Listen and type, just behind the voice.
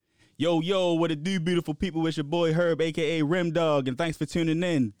Yo, what it do, beautiful people? It's your boy Herb, a.k.a. Rim Dog, and thanks for tuning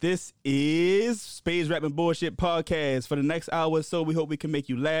in. This is Spades Rapping Bullshit Podcast. For the next hour or so, we hope we can make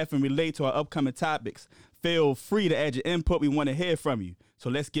you laugh and relate to our upcoming topics. Feel free to add your input. We want to hear from you.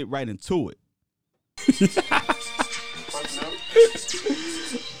 So let's get right into it.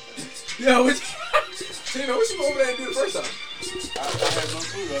 Yo, what you go over there and do the first time? I have no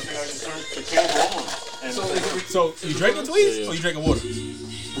clue. I think I just turned the camera on. So you drinking tweets or you drinking water?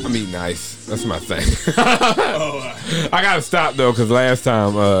 I'm eating ice. That's my thing. I gotta stop though, cause last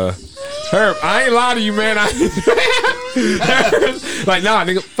time, Herb, I ain't lying to you, man. Like, nah,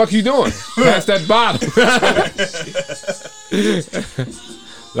 nigga, fuck you doing? Pass that bottle.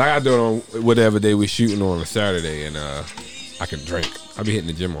 I gotta do it on whatever day we shooting on a Saturday, and I can drink. I'll be hitting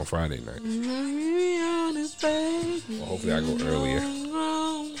the gym on Friday night. Well, hopefully I go earlier.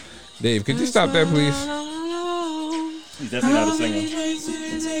 Dave, could you stop that, please? He's definitely not a singer.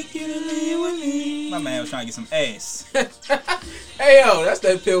 My man was trying to get some ass. Hey, yo, that's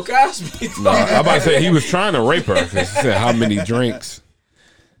that Bill Cosby. No, I'm about to say he was trying to rape her. 'Cause he said how many drinks.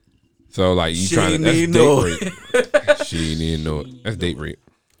 So like you trying to that's date rape. She didn't even know it. That's date rape.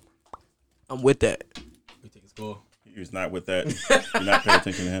 I'm with that. He was not with that. You're not paying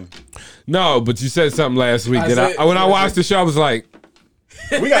attention to him. No, but you said something last week that when I watched the show, I was like,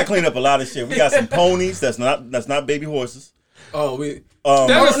 we got to clean up a lot of shit. We got some ponies. That's not baby horses. Oh, we.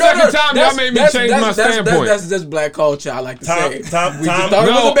 That's the second time y'all made me change my standpoint. That's black culture. I like to say. Tom,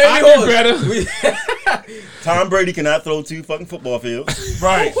 Tom Brady cannot throw 2 fucking football fields.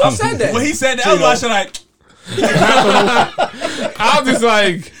 Right. Who said that? When he said that, I was watching like. I was just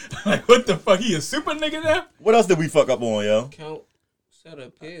like, what the fuck? He a super nigga now? What else did we fuck up on, yo? Count. Set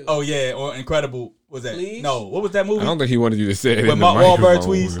up here. Oh yeah, or Incredible. Was that? Please? No, what was that movie? I don't think he wanted you to say it. With Mark Wahlberg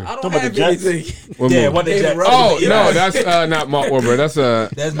tweets. I don't have anything. Yeah, what they Jets. Oh no, that's not Mark Wahlberg. That's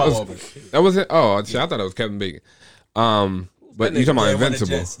Mark Wahlberg. That was it. Oh, shit, I thought it was Kevin Bacon. But you talking about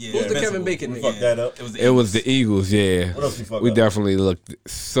Invincible? Who's the Kevin Bacon We fucked nigga? that up. It was the Eagles. Yeah. What else we fucked We up? definitely looked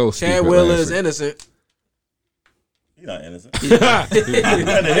so stupid. Chad Wheeler last is week. innocent. He's not innocent. He had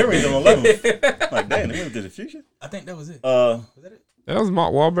the hearings on 11. Like, damn, they went to the future? I think that was it. Was that it? That was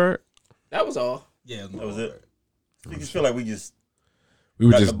Mark Wahlberg. That was all. Yeah, that was it. I just feel like we just We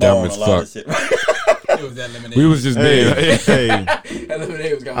were got just the ball dumb on as a lot of fuck. shit. It was that lemonade. We was just there. Hey,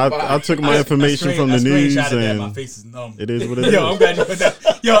 Lemonade was I took my information from the news My and face is numb. it is what it is. Yo, I'm glad you put that.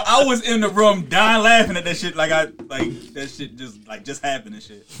 Yo, I was in the room dying laughing at that shit. Like that shit just happened and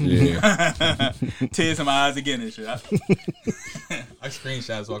shit. Yeah. Tears in my eyes again and shit. I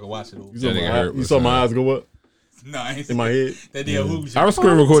screenshot so I can watch it over. You saw my eyes go up No, I ain't in my head. That damn movie shit. I was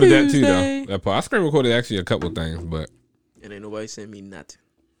screen recorded that too though. That part. I screen recorded actually a couple of things, but And ain't nobody sent me nothing.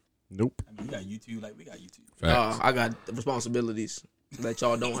 Nope. I mean, we got YouTube. Like we got YouTube. facts. I got responsibilities that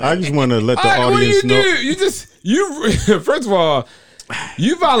y'all don't have. I just want to let the All right, what audience you know. do? You first of all,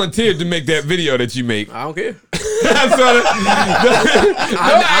 you volunteered to make that video that you make. I don't care. I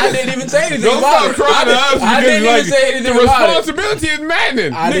I didn't even say anything Don't about stop it. crying to us I because didn't like even say anything the about it. responsibility is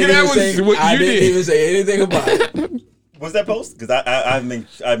maddening. I Nigga, didn't that even was say, what I you didn't did. even say anything about it. What's that post? Because I've been I didn't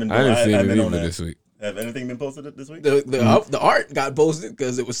see I've it been on either that. this week. Have anything been posted this week? The art got posted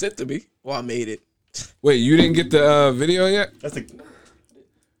because it was sent to me. Well, I made it. Wait, you didn't get the video yet? That's the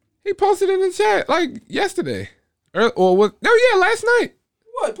He posted in the chat like yesterday, or what? No, yeah, last night.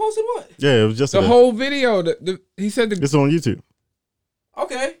 What? Posted what? Yeah, it was just The whole video. He said It's on YouTube.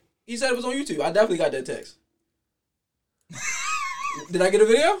 Okay. He said it was on YouTube. I definitely got that text. Did I get a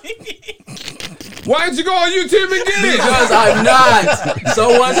video? Why didn't you go on YouTube and get it? Because I'm not.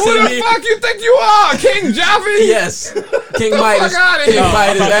 Someone Who sent the me. fuck you think you are, King Jaffe? Yes. King Midas. fuck outta King here.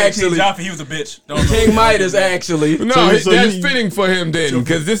 Midas King actually. Jaffe, he was a bitch. Don't King Midas actually. No, So that's you- fitting for him then,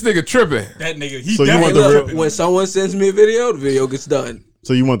 because this nigga tripping. That nigga, he So you definitely want the Look, real- when someone sends me a video, the video gets done.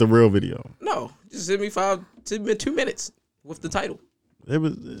 So you want the real video? No, just send me 2 minutes with the title. It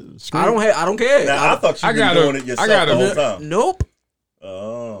was. I don't care. Now I thought you I been gotta- doing it I yourself gotta- the whole time. Nope.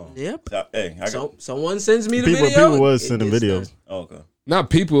 Oh. Yep. Hey, I got. So someone sends me the People video. was it sending gets videos. done. Oh, okay. Not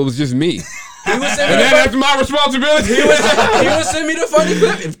people, it was just me. He was And sending then that's my responsibility. he would send me the funny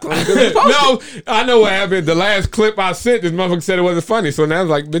clip. If funny clip was posted. No, I know what happened. The last clip I sent, this motherfucker said it wasn't funny. So now I was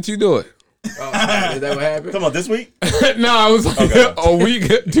like, bitch, you do it. Oh, is that what happened? Come on, this week? No, I was like Okay. a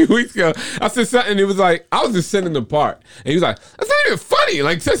week, 2 weeks ago. I said something. It was like I was just sending the part, and he was like, "That's not even funny."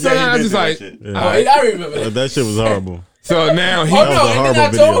 Like said something. you I was did just say like, that shit. Oh, I remember that. That shit was horrible. so now he. Oh That was no! a And then I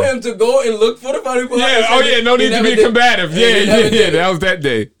horrible told video. him to go and look for the funny part. Yeah. Oh yeah. No He need to never be did. combative. He Yeah. never did. That was that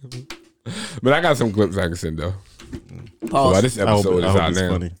day. But I got some clips I can send though. Pause. Well, this I hope episode is it's out now.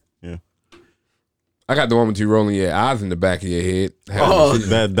 funny. Yeah. I got the one with you rolling your eyes in the back of your head. Oh,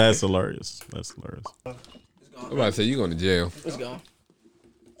 that's hilarious. That's hilarious. I'm about to say you going to jail. Let's go.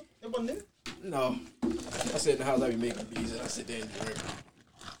 No. I said in the house I be making beats and I sit there and drink.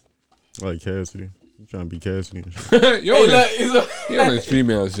 Like Cassidy. You trying to be Cassidy and shit. You on this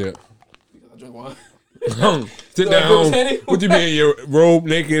female shit. I drink wine. Sit down. What you be in your robe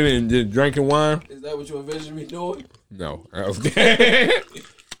naked and just drinking wine? Is that what you envision me doing? No. I was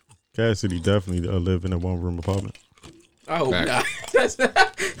Cassidy definitely live in a 1-room apartment. I hope not. That's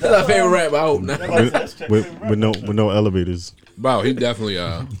our favorite rap. I hope not. With no elevators. Wow, he definitely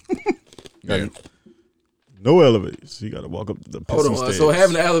yeah. No elevators. You got to walk up the Hold pissy on. stairs. So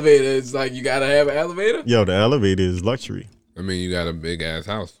having an elevator is like you gotta have an elevator? Yo, the elevator is luxury. I mean, you got a big ass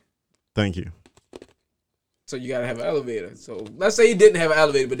house. Thank you. So you gotta have an elevator. So let's say he didn't have an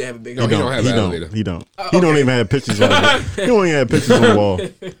elevator, but they have a big No, house. he don't have an elevator. He don't. Okay. He don't even have pictures on the wall. He don't even have pictures on the wall.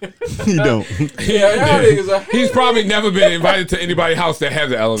 He don't. Yeah, y'all niggas are He's probably never been invited to anybody's house that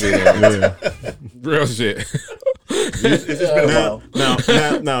has an elevator. Yeah. Real shit. It's just been a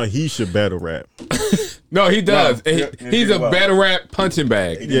while. Now he should battle rap. No, he does. No, And he's a well. battle rap punching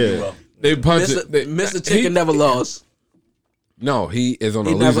bag. He did Yeah. well. They punch it. Mr. Chicken never lost. No, he is on a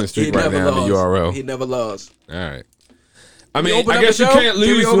He losing never streak right now in the URL. He never lost. All right. I mean, open I up guess the you show? can't Can we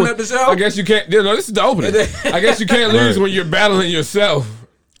lose. open up the show? I guess you can't. No, this is the opening. I guess you can't lose Right. when you're battling yourself.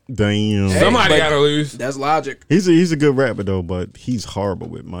 Damn. Somebody but- got to lose. That's logic. He's a good rapper though, but he's horrible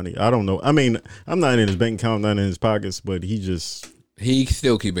with money. I don't know. I mean, I'm not in his bank account, not in his pockets, but he's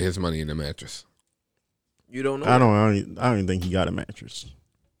still keeping his money in the mattress. You don't know. I don't even think he got a mattress.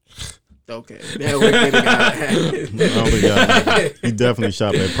 Okay. That would be the guy. I don't think he got it. He definitely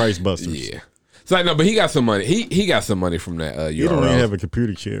shopped at Price Busters. Yeah. So no, but he got some money. He got some money from that URL. He don't even have a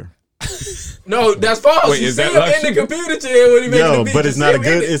computer chair. No, that's false. Wait, you is see that him luxury? in the computer chair when he making Yo, the beat. but it's not a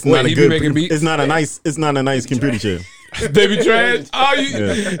good. It's not a he be making good. beats? It's not a nice. It's not a nice computer chair. They be trash. Oh,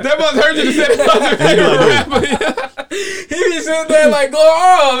 that must hurt you to say that. He be sitting there like, go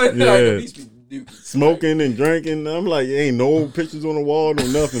on. Yeah. Like, the beats be dookie. Smoking and drinking. I'm like, ain't no pictures on the wall, no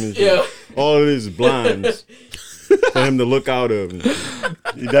nothing. And shit. Yeah. All of this is blinds for him to look out of. And,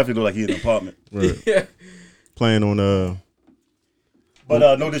 He definitely look like he in an apartment. right. Yeah. Playing on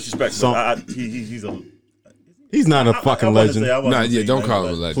But no disrespect. Some- He's a He's not a fucking legend. Nah, yeah, don't call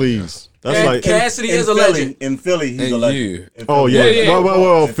him a legend. Please. That's And like Cassidy is a Philly, legend. in Philly, he's And a legend. you. In Oh Philly, yeah. Yeah, yeah.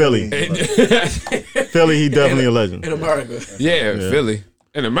 Well, in Philly. Philly, he definitely a legend. In America. Yeah, Philly.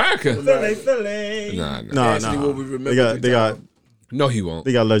 In America. Philly. Nah. Cassidy will be remembered They got No, he won't.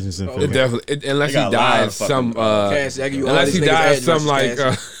 they got legends in It Philly. definitely, unless They he got a lot of dies fucking, some, Cassidy, I give you all unless these he niggas' dies some addresses,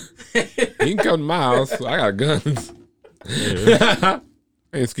 like, Cassidy. he can come to my house. I got guns.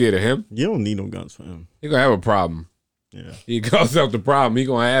 I ain't scared of him. You don't need no guns for him. He gonna have a problem. Yeah, He calls out the problem. He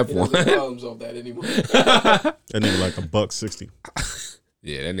gonna have He one. doesn't problems off that anymore. that nigga like $160.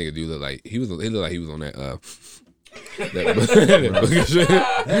 Yeah, that nigga do look like he looked like he was on that that boogie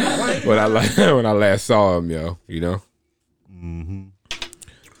shit. When I last saw him, yo, you know. Mm-hmm.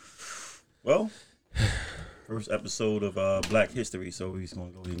 Well, first episode of Black History, so we're just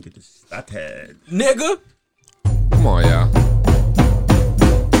gonna go ahead and get this started. Nigga. Come on, y'all.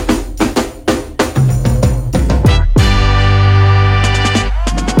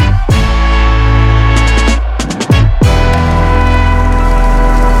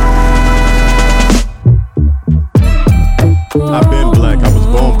 I've been black. I was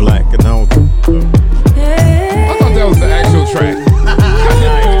born black, and now. I thought that was the actual track.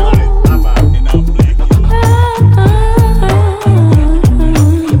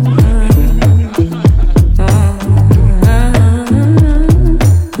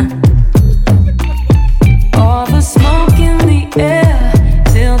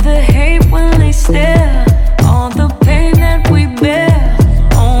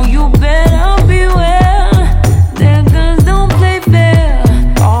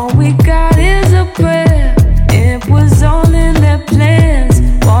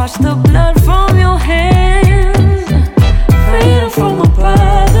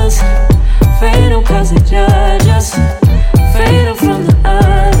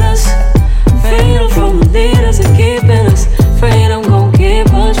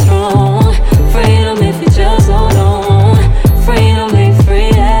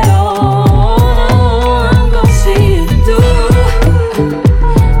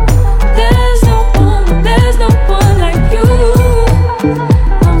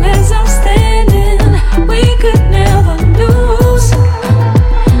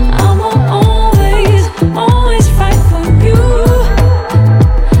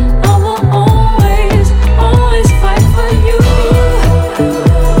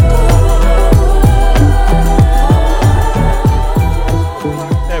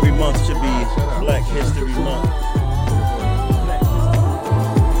 month should be Black History Month.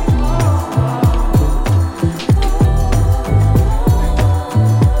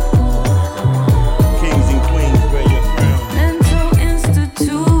 Kings and queens, wear your crown. Mental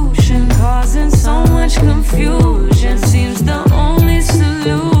institution causing so much confusion. Seems the only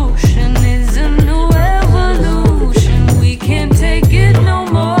solution is a new evolution. We can't take it no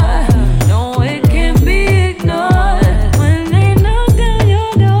more. No, it can't be ignored. When they knock on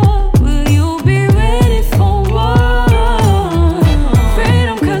your door, will you be ready for war?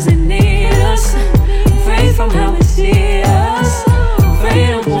 Freedom 'cause they need us. Free from how they see us.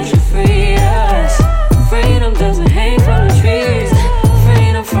 Freedom, won't you free us? Freedom doesn't hang from the trees.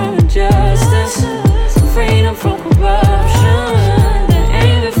 Freedom from injustice. Freedom from corruption. They're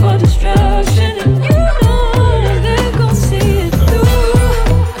aiming for destruction. And you know they're gon' see it through.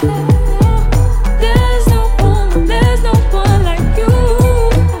 There's no one like you.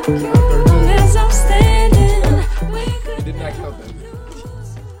 As I'm standing, we could Did not count that.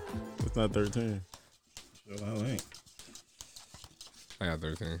 It's not 13. Well, I ain't. I got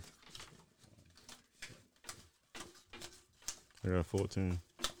 13. I got 14.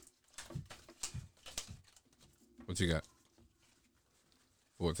 What you got?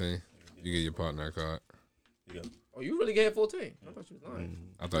 14. You get your partner a card. Yeah. Oh, you really gave 14? I thought you was lying.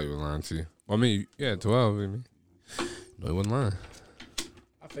 I thought you were lying too. Well, I mean, yeah, 12. I mean, no, he wasn't lying.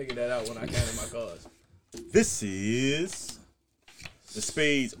 I figured that out when I counted my cards. This is the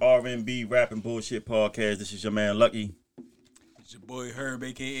Spades R&B Rapping Bullshit Podcast. This is your man Lucky. It's your boy Herb,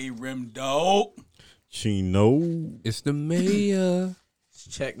 a.k.a. Rim Dog. Chino. It's the mayor.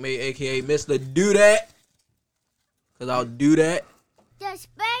 Checkmate, a.k.a. Mr. Do That. Because I'll do that. The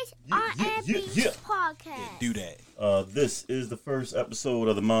Space R&B yeah. Podcast. Do that. This is the first episode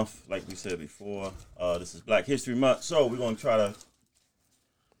of the month, like we said before. This is Black History Month, so we're gonna try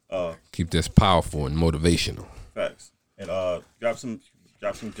to Keep this powerful and motivational. facts and drop some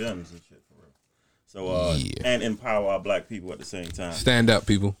gems and shit for real. So Yeah. and empower our black people at the same time. Stand up,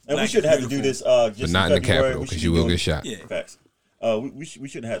 people. And Black we should is have to do beautiful. this just But not in the February. Capitol, We because should you be will doing- get shot. Yeah. Facts. We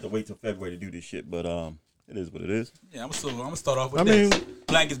shouldn't have to wait till February to do this shit, but it is what it is. Yeah, I'm gonna start off with I this. mean-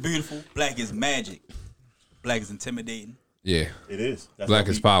 Black is beautiful. Black is magic. Black is intimidating. Yeah. It is. That's Black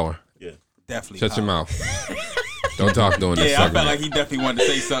what is we- power. Yeah. Definitely. Shut your power. mouth. Don't talk during this Yeah, I segment. felt like he definitely wanted to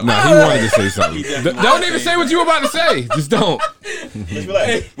say something. Nah, he wanted to say something. definitely Don't wanted even to say what you were about to say. Just don't. Let's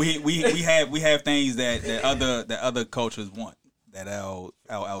relax. We have things that other cultures want. That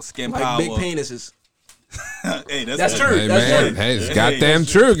our skin Like power. big penises. Hey, That's true. Hey, That's man. true. Hey, it's Hey, goddamn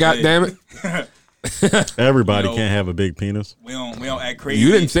that's true. true. Goddamn it. Everybody You know, can't have a big penis. We don't act crazy.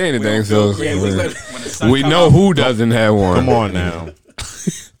 You didn't say anything, We so don't feel crazy Yeah, when the sun we come know out. who doesn't have one. Come on now.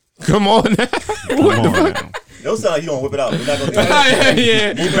 Come on now. Come on now. Don't sound like you gonna whip it out. We're not gonna do that.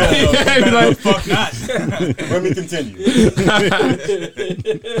 yeah. better He's like, Fuck not. Let me continue.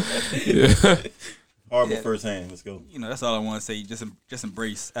 Horrible first hand. Let's go. You know, that's all I want to say. Just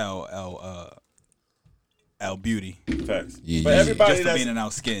embrace our beauty. Facts. Yeah, For yeah. everybody Just for that's being in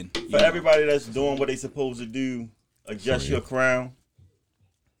our skin. for everybody that's doing what they supposed to do, adjust your crown,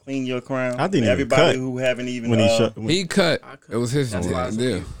 clean your crown. I didn't even everybody cut who haven't even When he shut. he cut. It was his That's why I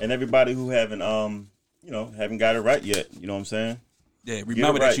deal. and everybody who haven't haven't got it right yet. You know what I'm saying? Yeah,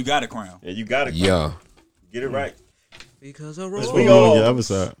 remember right. that you got a crown. Yeah, you got it. Yeah. Get it right. Because of Because Oh, we you on all the other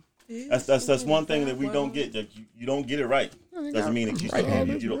side. that's one thing that we don't get. That you don't get it right. Doesn't mean that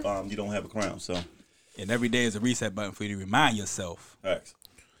you don't have a crown. So And every day is a reset button for you to remind yourself facts.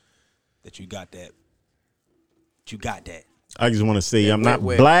 that you got that. You got that. I just want to say I'm not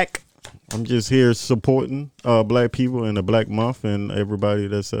wait. black. I'm just here supporting black people in the Black Month and everybody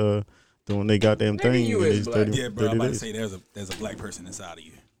that's doing their goddamn Nigga, thing. you in is these black. 30 Yeah, bro. I'm 30 about to days. say there's a black person inside of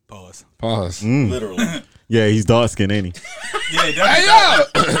you. Pause. Pause. Literally. Yeah, he's dark skinned, ain't he? Yeah, Hey, yo!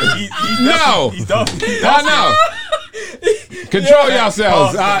 no. He's dark. I know. Control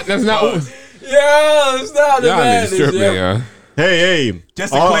yourselves. That's not. Yeah, it's not the Y'all need to madness, strip me, yeah. yeah. Hey,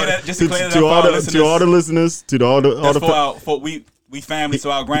 Just to clear that- just to clear that up for all our the listeners. to all the listeners, to all That's the for we family,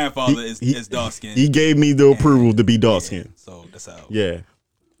 so our grandfather is dark skinned. he gave me the approval to be dark skinned. So that's how. Yeah.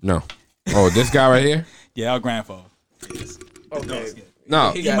 No. Oh, this guy right here? Yeah, our grandfather. Okay.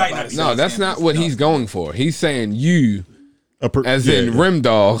 No. He He got might a not body. be No, that's not what he's going for. He's saying you, as yeah, in Rim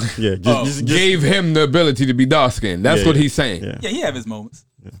Dog, Yeah, just gave him the ability to be dark skinned. That's Yeah, what yeah. he's saying. yeah. Yeah, he have his moments.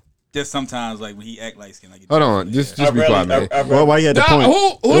 Just sometimes, like when he act like skin, like Hold on. Just I be quiet, man. Well, why you had to Nah, point? who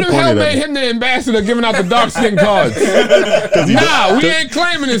don't the point hell it at made me. him the ambassador giving out the dark skin cards? Nah, we ain't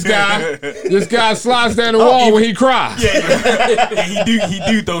claiming this guy. This guy slides down the wall when he cries. yeah, he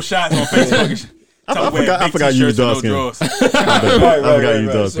do throw shots on Facebook. I forgot you was dark skinned. I forgot you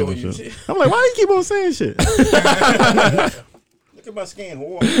was dark skinned and shit. I'm like, why do you keep on saying shit? Look at my skin,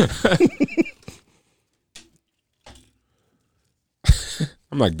 whore.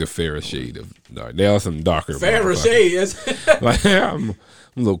 I'm like the fairer shade of dark. There are some darker. Fairer shade, yes. Like I'm a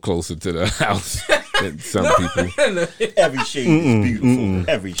little closer to the house than some people. Every shade is beautiful.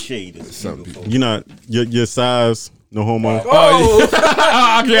 Every shade is Some beautiful. You're not your size, no homo. Oh,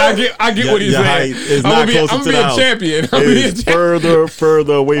 I get what he's Your saying. height is not closer I'm to the being house. champion. It's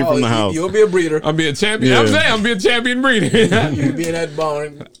further away from the house. You'll be a breeder. I'm being champion. Yeah. I'm saying I'm being champion breeder. You'll be in that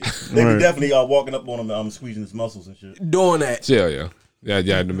barn They Right. be definitely walking up on him, squeezing his muscles and shit. doing that. Chill, yeah. Yeah,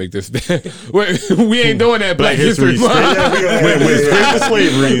 you had to make this. Wait, we ain't doing that Black History Month. With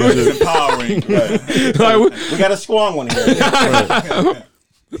slavery and shit. Empowering. Right. Like, We got a strong one here.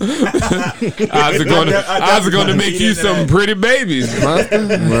 I was going to make you some pretty babies,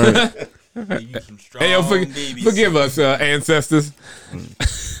 man. Hey, yo, forgive us, ancestors.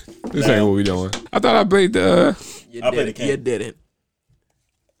 This ain't what we doing. I thought I played the. I played the king. You didn't.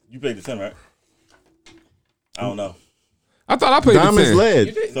 You played the 10, right? I don't know. I thought I played Diamond's the 10.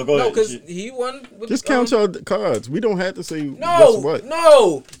 lead. So go No, ahead. because he won. With, Just count your cards. We don't have to say No, what's what.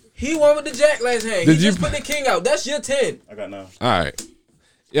 no. He won with the jack last hand. Did He you- just put the king out. That's your 10. I got 9. All right.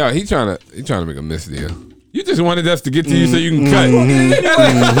 Yeah, he trying to make a misdeal. You just wanted us to get to you so you can cut.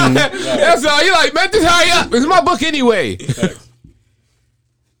 That's all. You like, man, just hurry up. It's my book anyway.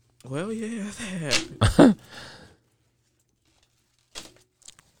 Well, yeah.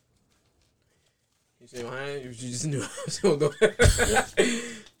 You say behind? You just knew.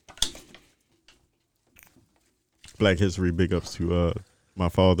 Black History big ups to my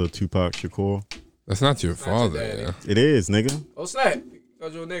father, Tupac Shakur. That's not your father. daddy. Yeah. It is, nigga. Oh, snap.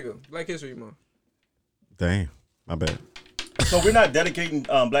 Cause you're a nigga. Black History Month. Damn. My bad. So we're not dedicating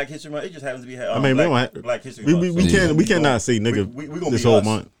Black History Month. It just happens to be I mean, we don't have, Black History we, Month. we, we So can't we cannot say nigga we gonna this be whole us.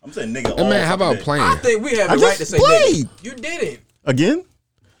 month. I'm saying nigga. Hey, man, how about I playing? think we have I the right just to say played. nigga. You didn't. Again?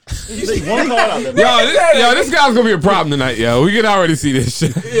 One card out there. This guy's gonna be a problem tonight, yo. We can already see this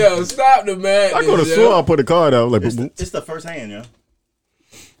shit. Yo, stop the man. I could have swore I put a card out like It's the first hand, yeah.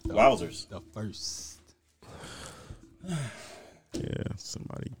 Wowzers. The first. yeah,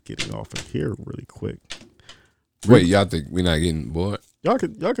 somebody getting off of here really quick. Wait, y'all think we not getting bored? Y'all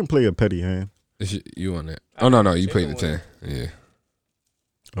can play a petty hand. You on that? Oh no, you played the 10. Yeah.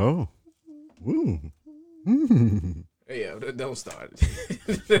 Oh. Ooh. Yeah, don't start.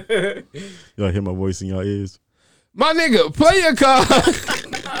 Y'all hear my voice in y'all ears? My nigga, play your card.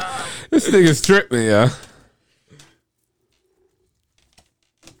 This nigga's tripping, yeah.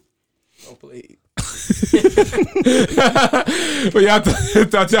 Don't play. But y'all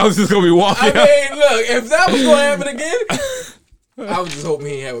thought y'all was just gonna be walking. I mean, look, if that was gonna happen again, I was just hoping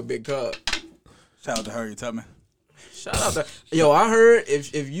he didn't have a big card. Shout out to Harriet Tubman. Shout out to yo. I heard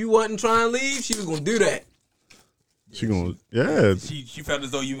if you wasn't trying to leave, she was gonna do that. She gonna yeah. She felt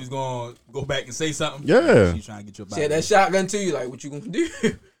as though you was gonna go back and say something. Yeah. She trying to get your back. She had that shotgun to you. Like, what you gonna do?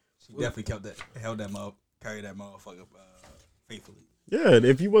 She definitely held that motherfucker, carried that motherfucker faithfully. Yeah,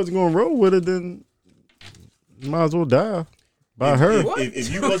 if you wasn't gonna roll with it, then you might as well die by her.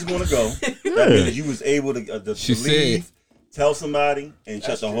 If you wasn't going to go, that means you was able to She leave, tell somebody, and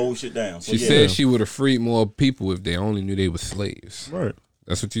shut the whole shit down. So, She said she would have freed more people if they only knew they were slaves. Right.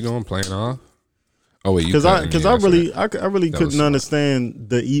 That's what you doing, playing off. Oh wait, Because I really That was couldn't smart. understand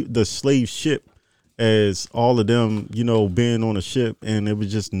the slave ship as all of them, being on a ship, and it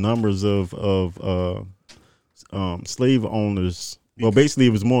was just numbers of slave owners. Well, basically,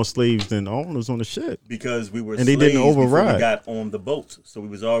 it was more slaves than owners on the ship. because we were And they slaves didn't before override. we got on the boat, so we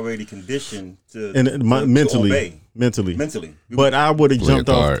was already conditioned to Mentally. Mentally. But I would have Play a jumped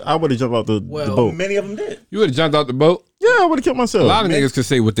off. card. I would have jumped off the boat. Many of them did. You would have jumped out the boat. Yeah, I would have killed myself. A lot of niggas could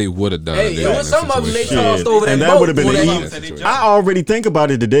say what they would have done. Hey, in yo, that some of them they situation. tossed over that And that boat. would've been when an they- easy- I already think about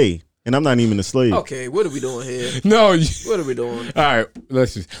it today, and I'm not even a slave. Okay, what are we doing here? No, What are we doing? all right.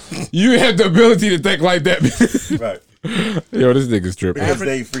 Let's just. You have the ability to think like that. Right. Yo, this nigga's tripping. Because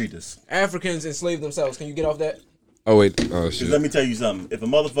they freed us. Africans enslaved themselves. Can you get off that? Oh wait. Oh 'Cause shit. let me tell you something. If a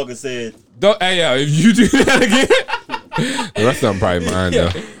motherfucker said, Don't. Hey, yo, if you do that again, well, that's something probably mine though.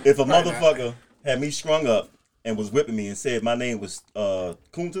 if a motherfucker had me strung up and was whipping me and said my name was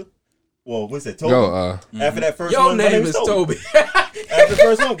Kunta, well, what's that, Toby? Yo, After that first Your one, my name is Toby. After the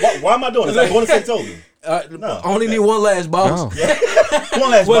first one, why am I doing this? I want to say Toby. No. Only need one last boss. no.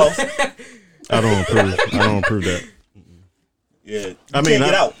 One last boss. I don't approve that. Yeah. You I mean, can't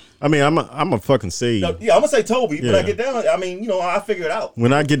get out. I mean, I'm a fucking save. No, yeah, I'm gonna say Toby, but I Yeah. get down. I mean, I figure it out.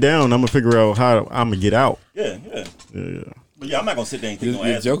 When I get down, I'm gonna figure out how I'm gonna get out. Yeah. Yeah. But yeah, I'm not gonna sit there and take no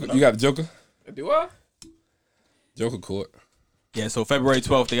You ass. Joker? You got the Joker? Do I? Joker Court. Yeah, so February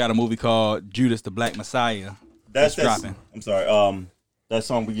 12th, they got a movie called Judas the Black Messiah. That's dropping. I'm sorry. That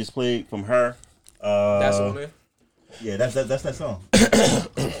song we just played from her. That's on there. Yeah, that's that song.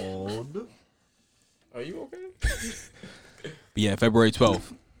 Are you okay? But yeah, February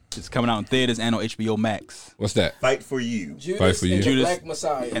 12th. It's coming out in theaters and on HBO Max. What's that? Fight for you. Judas Fight for you. and the Judas Black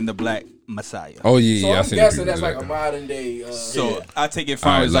Messiah. And the Black Messiah. Oh yeah, So yeah. I I'm seen guessing people that's do like that. a modern day. So Yeah. I take it from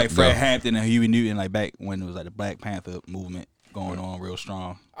All right, it's like let's Fred go. Hampton and Huey Newton, like back when it was like the Black Panther movement going on real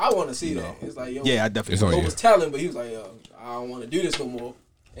strong. I want to see that. It's like, yo, Yeah, I definitely. It's on will. Bo you. was telling, but he was like, yo, I don't want to do this no more.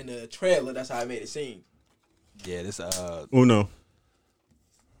 In the trailer, that's how I made it seem. Yeah, this Uno.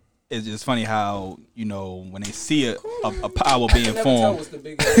 it's just funny how when they see a power being Never tell formed what's the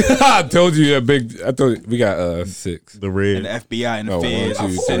big. I told you that big. I thought we got 6. The and red. the FBI and the Oh, 1, feds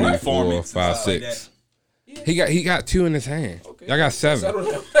 2, sending 3, 4, informants and 5, stuff like 6. that. He got 2 in his hand. Okay. Y'all got 7.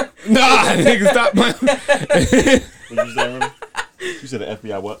 Settle down. Nah, nigga, stop playing. What you say, remember? You said the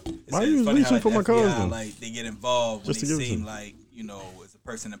FBI what? Why It's you funny reaching how, for like, my the cards FBI, then? like they get involved when Just they to give it seem to like as a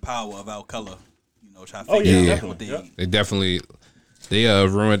person in power of our color. Try to Oh, figure yeah, out what definitely, they. yeah. They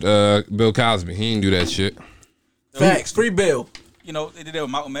ruined Bill Cosby. He didn't do that shit. Facts. Free Bill. They did that with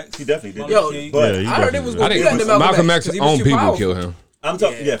Malcolm X. He definitely did. Yo, King. But Yeah, he I heard it was definitely going I to be think like the Malcolm X 'cause he was own too people powerful. kill him. I'm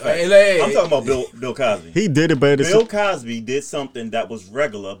talking. Yeah, facts. Hey, I'm talking about Bill Cosby. He did it, but it's Bill Cosby did something that was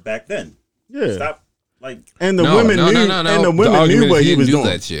regular back then. yeah. Stop. Like And the No, women no, knew. no, no, no. And the The women argument knew is what he didn't was do doing.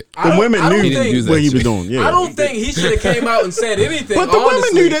 that shit. The women I don't knew think- what he was shit. doing. Yeah. I don't think he should have came out and said anything. But the women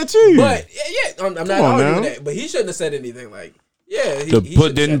honestly. knew that too. But yeah, I'm not Come on arguing now. that. But he shouldn't have said anything. Like, yeah, he The should've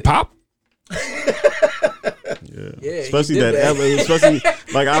put didn't said pop. Yeah, especially he did that, that. especially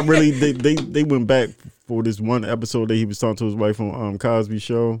like I really they went back for this one episode that he was talking to his wife on Cosby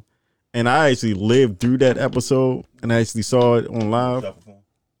Show, and I actually lived through that episode and I actually saw it on live.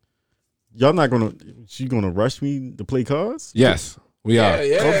 Y'all not gonna she gonna rush me to play cards? Yes, we Yeah, are.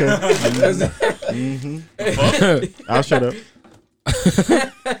 yeah. Okay, I'll shut up.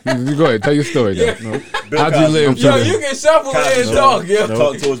 You go ahead, tell your story. Though. No, How'd you live? Yo, through you that? can shuffle Cosby and Show. talk, yo. No.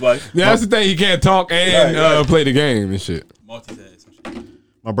 Talking to his wife. Yeah, that's the thing. He can't talk and Right. play the game and shit. Multitask.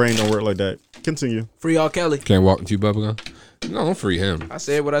 my brain don't work like that. Continue. Free R. Kelly. Can't walk and chew bubblegum. No, don't free him. I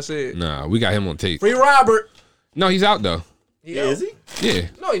said what I said. Nah, we got him on tape. Free Robert. No, he's out though. Yeah, is he? Yeah,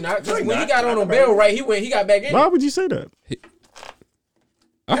 No, he not. 'Cause No, he when he not. got on bail, right? He got back in. Why would you say that?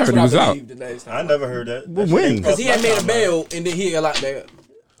 I That's heard he what was I out. believed the last I time. never heard that. Well, when? Because he had made a bail and then he got locked back up.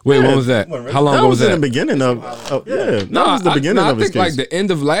 Wait, when was that? When, really? How long That ago was was in the that? beginning of yeah. That was the beginning I of his think like case. the end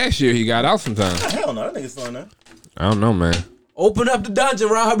of last year he got out sometime. Hell no, that nigga's still in there. I don't know, man. Open up the dungeon,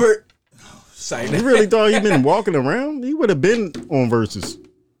 Robert. Say You that. really thought he'd been walking around? He would have been on Versus,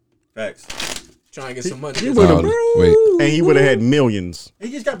 Facts. Trying to get some money. he would've- Wait, and he would have had millions He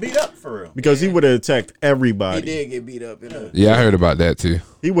just got beat up for real. because he would have attacked He everybody. did get beat up. yeah, I heard about that too.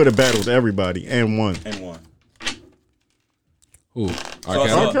 He would have battled everybody and won. And won. Who? So- R. R.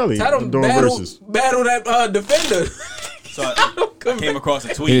 Kelly? Kelly Tell him doing Versus. battle that defender. So I came across a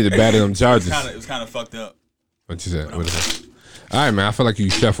He tweet. need to battle them charges. It was kind of fucked up. What you said? What is it? All right, man. I feel like you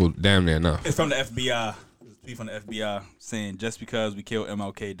shuffled damn near enough. It's from the FBI. It's a tweet from the FBI saying just because we killed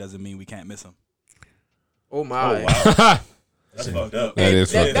MLK doesn't mean we can't miss him. Oh my. That's fucked up. That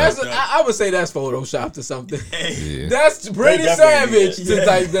is fucked up. That's I would say that's photoshopped or something. Yeah. That's pretty They definitely savage did to that.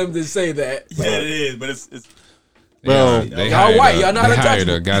 type them to say that. Yeah, it is, but it's Well, They y'all hired white, a- y'all not they hired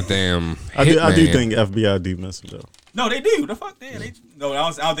untouchable. a goddamn I do hitman. think FBI do mess with though. no, they do. The fuck, no,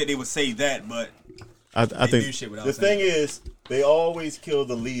 I don't think they would say that, but I they do think shit without The saying thing is, they always kill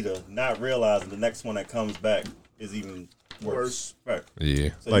the leader, not realizing the next one that comes back is even worse. Right. Yeah.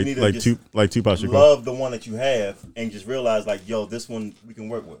 So you need to just Tupac Shakur. love the one that you have and just realize, like, yo, this one we can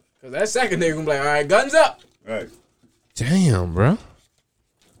work with. Cause that second nigga gonna be like, all right, guns up. Right. Damn, bro.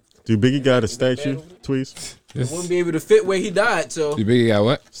 Do Biggie got a statue? Tweez Wouldn't be able to fit where he died. So You big got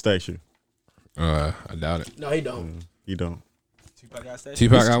what? statue. I doubt it. no, he don't. You don't. Tupac got that shit.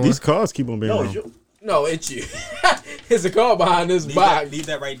 Tupac got one. These cars keep on being No, wrong. it's you. No, it's you. It's a car behind this box. Leave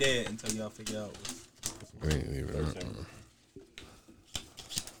that right there until y'all figure out. Wait, leave it alone.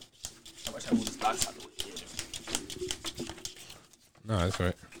 How much I move this box out the way. No, that's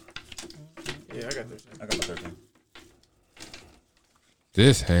right. Yeah, I got this. I got my 13.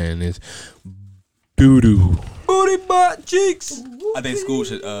 This hand is doo doo. Booty butt cheeks. I think school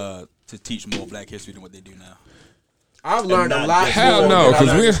should to teach more Black history than what they do now. I've learned a not lot. just- Hell more no, than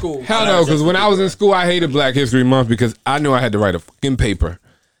I learned in school. because when I was in school, I hated Black History Month because I knew I had to write a fucking paper.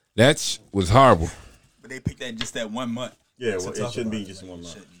 That was horrible. But they picked that just that 1 month. Yeah, to well, talk it shouldn't be about just it. one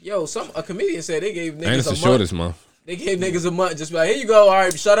month. Yo, a comedian said they gave And it's niggas the a shortest month. month. They gave niggas a month. Just be like, here you go. All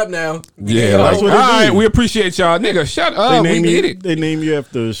right, shut up now. Yeah, like, all right, we appreciate y'all. Nigga, shut up. We get it. They name you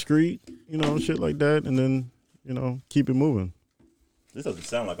after the street, you know, shit like that, and then, you know, keep it moving. This doesn't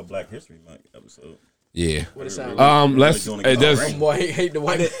sound like a Black History Month episode. Yeah. What it sound like? Let's. It does. Boy, hate the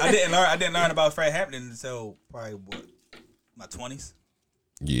white. I didn't learn about Fred Hampton until probably my 20s.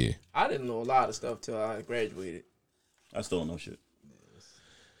 Yeah. I didn't know a lot of stuff till I graduated. I still don't know shit.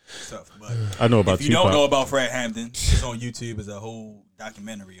 Stuff, but I know about if you Tupac. don't know about Fred Hampton, it's on YouTube. It's a whole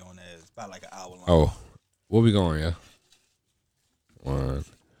documentary on there. It's about like an hour long. Oh, where we going? Yeah. 1,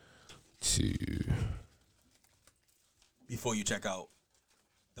 2. Before you check out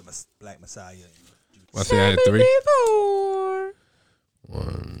the Black Messiah. I say I had 3.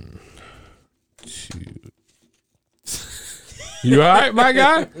 1, 2. You all right, my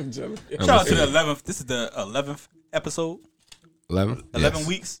guy? Shout out to the 11th. This is the 11th episode. 11. 11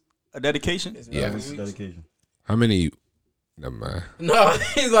 weeks of dedication. Yeah. Dedication. How many? Never mind. No,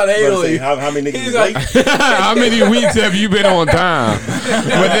 he's about to hate on you. How many niggas He's is like, late? How many weeks have you been on time?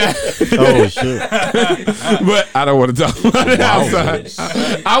 Oh shit! But I don't want to talk about it outside.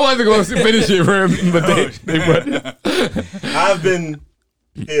 I wasn't going to finish it for him, but they I've been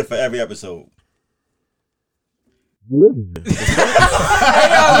here for every episode. Wait,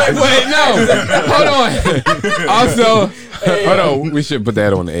 no. Hold on. Also, hold on. We should put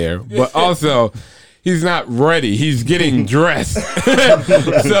that on the air. But also, he's not ready. He's getting dressed.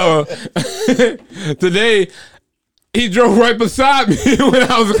 So today, he drove right beside me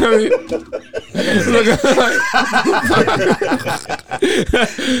when I was coming.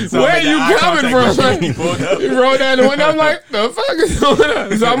 Where are you coming from? He rolled down the window. I'm like, the fuck is going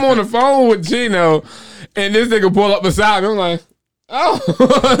on? So I'm on the phone with Gino, and this nigga pull up beside me. I'm like, oh,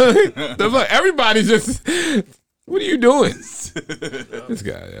 the fuck? Everybody's just, what are you doing? This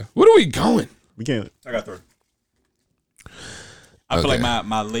guy, yeah. What are we going? We can't. I got 3. I feel Okay. like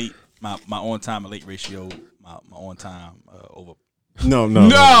my on time and late ratio, my on time over. No.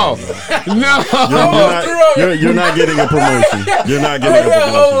 No. You're not getting a promotion. You're not getting a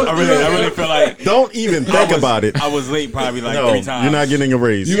promotion. I really feel like Don't even think about it. I was late probably like No, 3 times. you're not getting a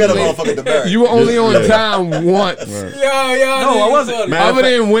raise. You got a motherfucker to bury. You were only on Yeah. time once. yo, No, I wasn't. Matter of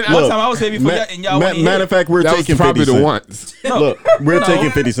Other than when One time I was here before y'all, and y'all wasn't here. matter of fact, we're that was taking probably 50 the cents. once. Look, we're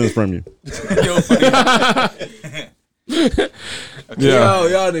taking 50 cents from you. Yo, funny. Yeah. Yo,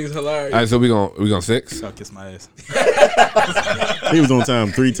 y'all niggas hilarious. All right, so we gonna 6. I'll kiss my ass. He was on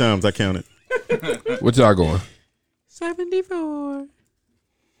time 3 times. I counted. What y'all going? 74.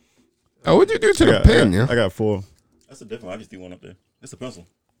 Oh, what'd you do to the pen? Yeah. I got 4. That's a different one. I just threw one up there. It's a pencil.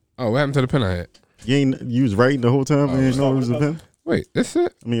 Oh, what happened to the pen I had? You was writing the whole time. and you didn't know it was a pen. Wait, that's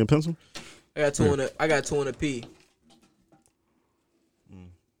it. I mean a pencil. I got 2 on a P.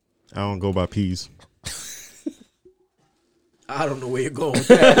 I don't go by P's. I don't know where you're going with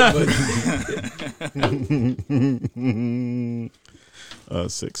that,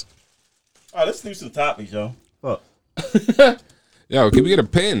 but 6. All right, let's do some topics, yo. Fuck. Yo, can we get a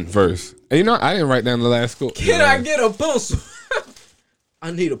pen first? And you know, I didn't write down the last score. can I get a pencil?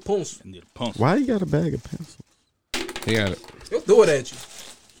 I need a pencil. I need a pump. Why you got a bag of pencils? He got it. He'll throw it at you.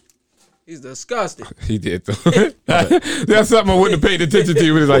 He's disgusting. He did though. That's something I wouldn't have paid attention to.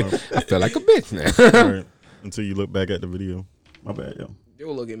 He was like, I feel like a bitch now. All right. Until you look back at the video. My bad, yo. They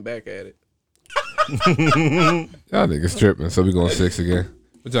were looking back at it. Y'all niggas tripping. So we going 6 again.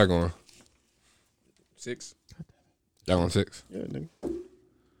 What y'all going? 6. Y'all going 6? Yeah, nigga.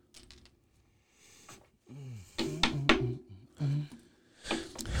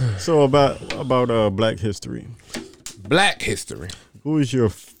 So about Black History. Black history. Who is your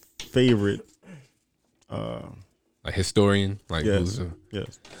favorite? Like historian. Like Yes, who's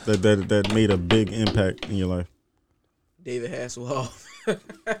yes. That made a big impact in your life. David Hasselhoff.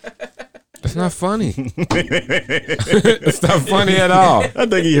 it's not funny. It's not funny at all. I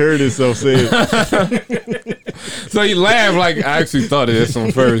think he heard himself say it. So he laughed like I actually thought of this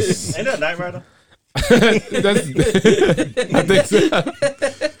one first. Ain't that Knight Rider? That's, I think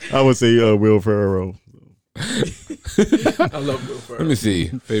so. I would say Will Ferrell. I love Will Ferrell. Let me see.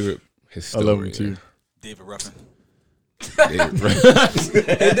 Favorite I historian. love him too. David Ruffin. That's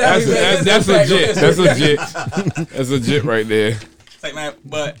legit. That's legit. That's legit right there. It's like, man,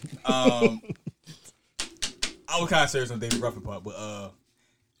 but I was kind of serious on David Ruffin part, but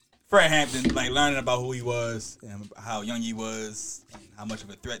Fred Hampton, like learning about who he was and how young he was and how much of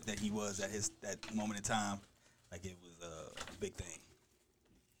a threat that he was at that moment in time, like it was a big thing.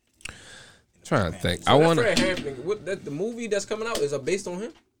 Trying to think. So I that want Fred to. Hampton, the movie that's coming out is based on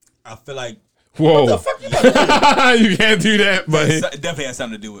him? I feel like Whoa. You can't do that, but it definitely has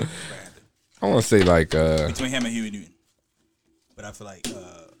something to do with Fred Hampton. I want to say like between him and Huey Newton. But I feel like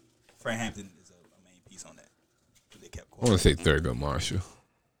Fred Hampton is a main piece on that. They kept I want to say Thurgood Marshall.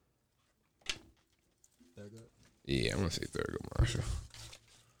 Yeah, I want to say Thurgood Marshall.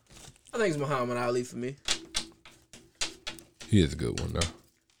 I think it's Muhammad Ali for me. He is a good one though.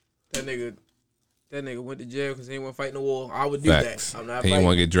 That nigga went to jail because he ain't want to fight no war. I would do Facts. that. I'm not He didn't fighting.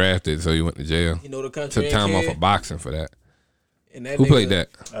 want to get drafted, so he went to jail. You know the country Took ain't time off care. of boxing for that. And that Who nigga- played that?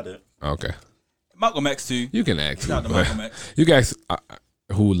 I did. Okay, Malcolm X too. you can ask. Shout out to who, Malcolm but X. You guys,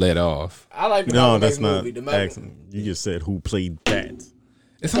 who led off? I like the No, Malcolm that's X not movie. The Malcolm. asking. You just said who played that.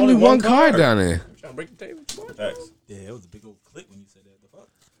 It's only one card down there. Trying to break the table. What? Facts. Yeah, it was a big old click when you said that. The fuck?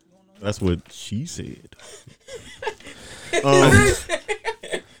 That's what she said.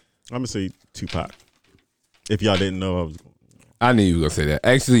 I'm gonna say Tupac. If y'all didn't know, I was. I knew you were gonna say that.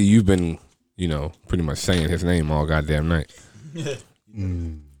 Actually, you've been, pretty much saying his name all goddamn night.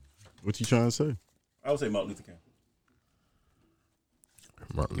 What you trying to say? I would say Martin Luther King.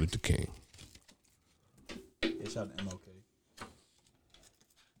 Martin Luther King. Yeah, shout out to MLK.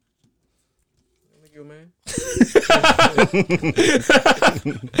 Thank you, man.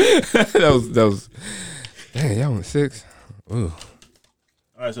 that was. Dang, y'all went 6. Ooh.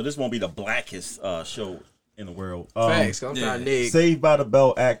 All right, so this won't be the blackest show in the world. Facts. I'm trying to dig. Saved by the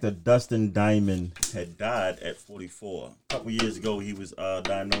Bell actor Dustin Diamond had died at 44. A couple years ago, he was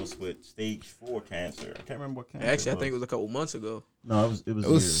diagnosed with stage 4 cancer. I can't remember what cancer. Actually, I think it was a couple months ago. No, it was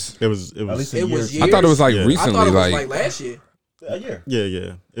years. It was. At least a It year. was or years. I thought it was like Yeah. I recently, thought it was like like last year. A year.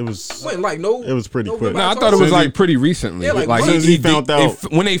 Yeah. It was. Wait, like no. It was pretty no, quick. no, I As thought it soon was as like he- pretty recently. Yeah, like as soon as he found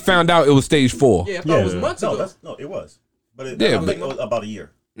out. when they found out, it was stage 4. Yeah, I thought it was Yeah. months No, ago. it was. But Yeah, I but- think it was about a year.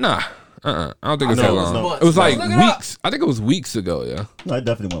 Nah, I don't think it was I that know it was long. months. It was like Look it up. weeks. I think it was weeks ago. Yeah, No, it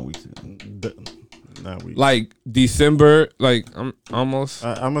definitely went weeks ago. Not weeks. like December. Like I'm almost.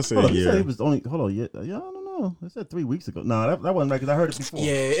 I'm gonna say Hold a on, you said year. it was only. Hold on, yeah, I don't know. It said 3 weeks ago. No, that wasn't right because I heard it before.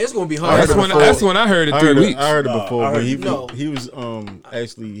 Yeah, it's gonna be I hard. heard it before. That's when I heard it. I 3 heard weeks. I heard it Nah, before, I but heard he it. No. he was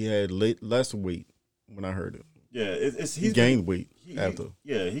actually he had less weight when I heard it. Yeah, he's He gained weight he- after.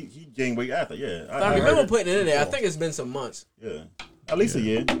 Yeah, he gained weight after. Yeah, I remember putting it in there. I think it's been some months. Yeah, at least a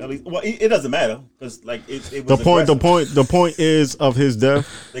year. At least. Well, it doesn't matter because like it The was point aggressive. the point is of his death.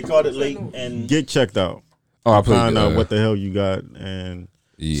 They caught it late and Get checked out. Oh, I played. Find out what the hell you got and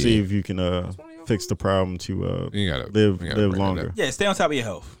Yeah. see if you can fix the problem to You gotta live you gotta live bring it longer. up. Yeah, stay on top of your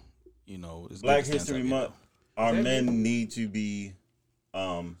health. It's Black good to stay on top History of your Month. Our men need to be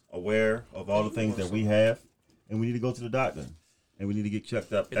aware of all the things that we have, and we need to go to the doctor, and we need to get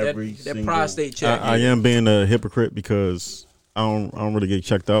checked up every That single. prostate check. I am being a hypocrite because I don't really get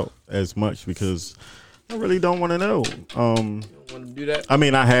checked out as much because I really don't want to know. Want to do that? I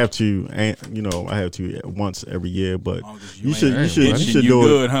mean, I have to, and I have to once every year, but Long as you ain't should itching, you do it.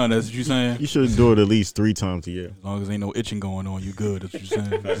 good, huh? That's what you saying. You should do it at least 3 times a year. As long as ain't no itching going on, you good. That's what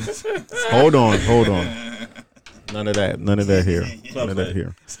you saying. Hold on. None of that here. None of that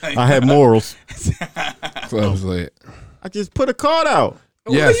here. I have morals. So I was like, I just put a card out.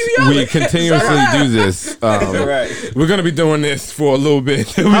 yes, you yelling? we continuously do this. Right. We're gonna be doing this for a little bit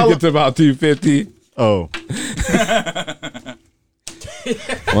till we How- get to about 250. Oh,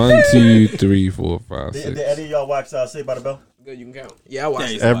 1, 2, 3, 4, 5, Did 6. any of y'all watch Saved by the Bell? Good, you can count. Yeah, I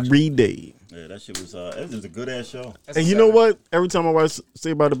watched it. every day. Yeah, that shit was. It was a good ass show. That's And a you know seven. what? Every time I watch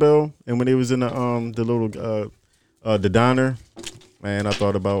Saved by the Bell, and when it was in the little the diner, man, I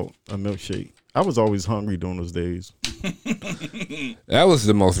thought about a milkshake. I was always hungry during those days. That was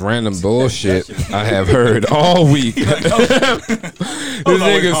the most random bullshit I have heard all week. This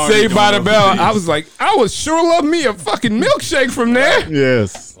nigga hungry Saved by the doing Bell. those I was like, I would sure love me a fucking milkshake from there.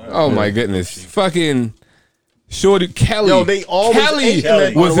 Yes. Oh my goodness. Fucking Shorty Kelly. Yo, they always Kelly ate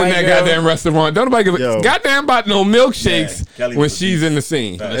that- was in White that girl. goddamn restaurant. Don't nobody give a Yo. goddamn about no milkshakes Yeah, Kelly when was a she's beast. in the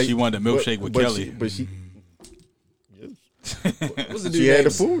scene. Facts. She wanted a milkshake with But Kelly. she What's the dude she had the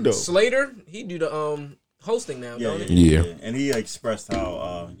named food though. Slater. He do the hosting now, Yeah, don't yeah, he? Yeah. yeah. And he expressed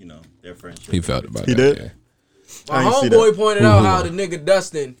how their friendship. He felt about He that. did? Yeah. My I ain't see homeboy that. pointed out how the nigga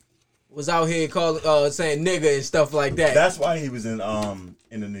Dustin was out here calling, saying nigga and stuff like that. That's why he was in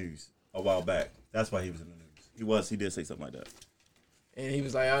the news a while back. That's why he was in the news. He did say something like that. And he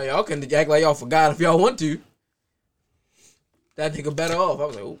was like, oh, y'all can act like y'all forgot if y'all want to. That nigga better off. I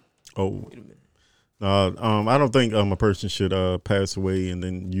was like, oh, Oh. wait a minute. I don't think a person should pass away and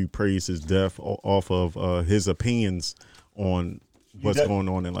then you praise his death off of his opinions on what's got- going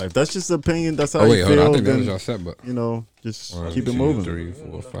on in life. That's just opinion. That's how Oh, wait, you hold feel. on. I think that then, was y'all set, but. just 1, keep it 2, moving. 3,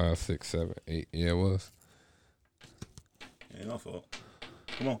 4, 5, 6, 7, 8. Yeah, it was. Ain't no fault.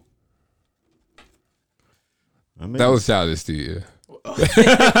 Come on. I mean, That was childish to you.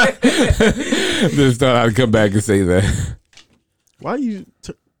 Just thought I'd come back and say that. Why you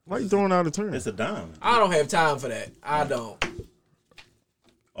throwing out a turn? It's a dime. I don't have time for that. I don't.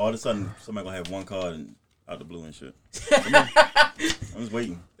 All of a sudden, somebody gonna have one card and out the blue and shit. I'm just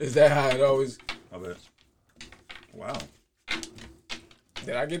waiting. Is that how it always? I bet. Wow.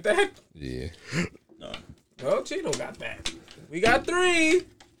 Did I get that? Yeah. No. Well, Chino got that. We got 3.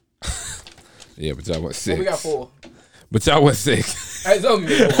 Yeah, but y'all went 6. Well, we got 4. But y'all went 6. Hey, so me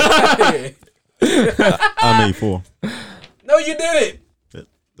 4. I made 4. No, you did it.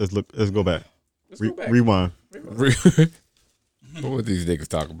 Let's go back. Go back. Rewind. What would these niggas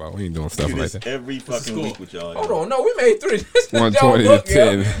talk about? We ain't doing stuff Do like this that. every fucking week with y'all. Hold on, no, we made 3. This is 120 y'all book, to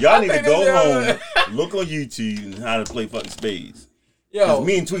 10. yo. Y'all need to think go this- home, look on YouTube and how to play fucking spades. Yo, Cause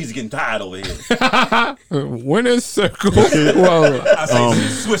me and Tweez are getting tired over here. Winner's circle. Whoa. I say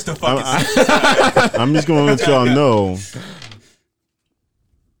switch the fucking. I'm just gonna let y'all know.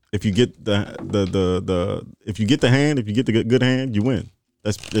 If you get the if you get the hand, if you get the good hand, you win.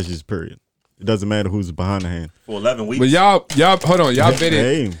 That's just period. It doesn't matter who's behind the hand. For 11 weeks. But y'all, hold on. Y'all bid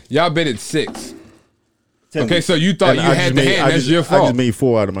Hey. it. Y'all bid it 6. 10 Okay, weeks. so you thought And you I had just the made- hand. I That's just- your I fault. just made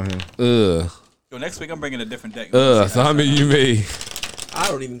 4 out of my hand. Yo, Next week I'm bringing a different deck. so how many you made? I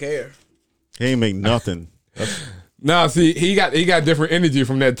don't even care. He ain't make nothing. Nah, see, he got different energy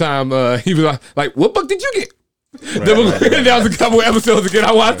from that time. He was like, what book did you get? That was a couple episodes ago.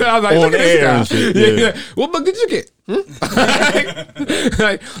 I watched it. I was like, On look at this air guy. and shit, Yeah. yeah. What book did you get?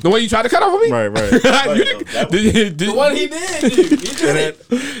 Like, the one you tried to cut off of me? Right, right. You didn't- did The you- one he did, dude. He did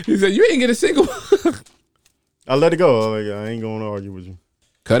it. he said, you ain't get a single. I let it go. Like, I ain't gonna argue with you.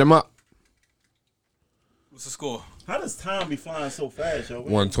 Cut him up. What's the score? How does time be flying so fast, yo?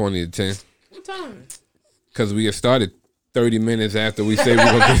 120 to 10. What time? Because we had started 30 minutes after we say we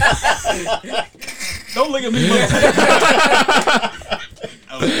were going to Don't look at me, motherfucker.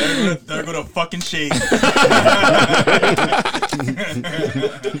 There go the fucking shade.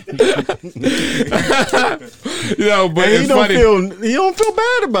 Yo, but And it's funny. he don't feel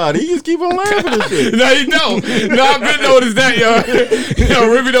bad about it. He just keep on laughing and shit. No, you don't. No, I've been noticed that, yo. Yo,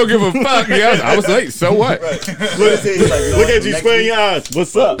 Rippy don't give a fuck. Yo. I was late. So what? Look at you, square your eyes.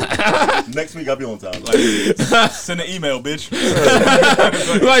 What's up? Next week I'll be on time. Send an email, bitch.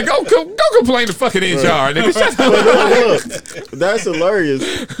 Like, go complain to fucking HR, nigga. Shut up. But look, that's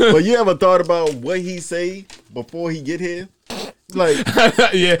hilarious. But you ever thought about what he say before he get here? Like,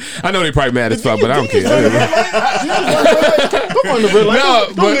 Yeah, I know they probably mad as fuck, but I don't care. Come on, the red light. No,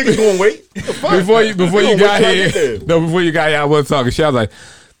 Them but- niggas gonna wait. Before you gonna got wait till I get here, there. no, before you got here, I was talking shit. I was like,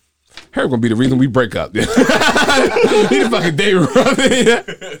 her gonna be the reason we break up. He the fucking day running.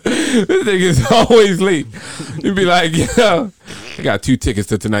 This nigga is always late. You'd be like, yo, I got 2 tickets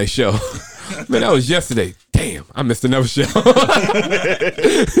to tonight's show. Man, that was yesterday. Damn, I missed another show.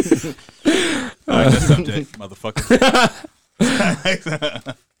 Next subject, motherfucker.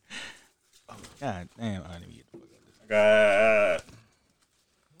 Oh, God damn, I didn't even get the fuck out of this.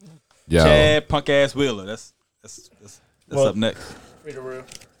 Yo, Chad punk ass Wheeler. That's Well- up next. Read the real.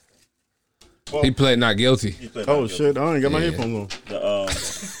 he pled not guilty. Oh shit! I ain't got my Yeah. headphones on.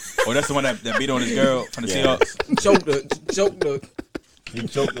 Oh, that's the one that beat on his girl from the Yeah. Seahawks. Choke the. He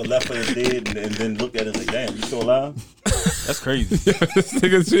choked the left of his head and then looked at it like, damn, you still alive? That's crazy. This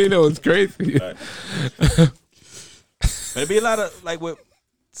nigga Chino is crazy. Right. But it'd be a lot of like with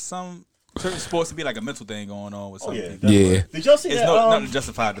some certain sports to be like a mental thing going on with Oh, some yeah. people. Yeah. Did y'all see It's that? not to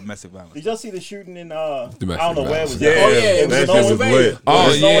justify domestic violence. Did y'all see the shooting in, I Domestic don't know where it was. violence. at. Oh yeah, it that was shit in was lit. Oh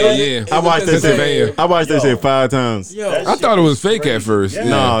Was it yeah, snowing? yeah. I watched that Pennsylvania. shit. I watched that shit 5 times. Yo, That I thought it was fake crazy. at first. Yeah.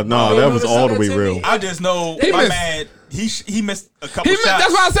 No, Oh, that you was never all saw the way that real. TV? I just know He my missed- man. He missed a couple He missed, shots.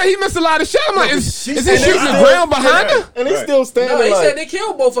 that's why I said he missed a lot of shots. I'm like, is he said shooting the that. ground behind her? And they Right. still standing No, he like. said they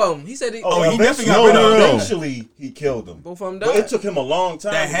killed both of them. He said they, Oh, he definitely eventually, got rid of him. Eventually, he killed him. both of them But died. it took him a long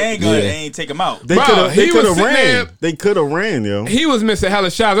time. That to get handgun Yeah. ain't take him out. They Bro, could have. he They was could have sitting ran. there- They could have ran, yo. He was missing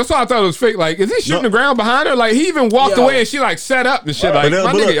hella shots. That's why I thought it was fake. Like, is he shooting No. the ground behind her? Like, he even walked Yo. away and she like set up and shit. Right. Like, But,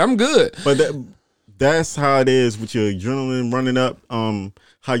 my but nigga, look- I'm good. But that's how it is with your adrenaline running up.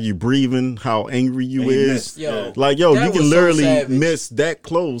 How you breathing, how angry you And he is. missed. Yo. Like, yo, That you can was so literally savage. miss that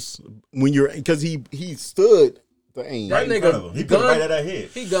close when you're because he stood the aim. That Right in front of nigga him. He put it gun- right at her head.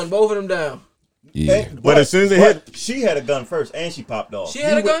 He gunned both of them down. Yeah. But as soon as it hit- she had a gun first, and she popped off. She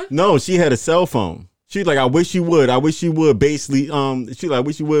had a gun. No, she had a cell phone. She's like, I wish you would. I wish you would. Basically, she like, I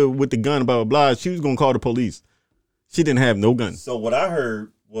wish you would with the gun. Blah blah blah. She was gonna call the police. She didn't have no gun. So what I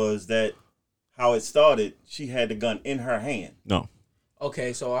heard was that how it started, she had the gun in her hand. No,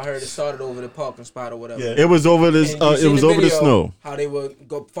 Okay, so I heard it started over the parking spot or whatever. Yeah. it was over this. And you It seen was the over the video, snow. How they would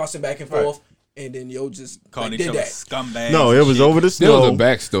go fussing back and Right. forth. and then yo just Calling like, each did other that. scumbags. No, it was over the There snow. was a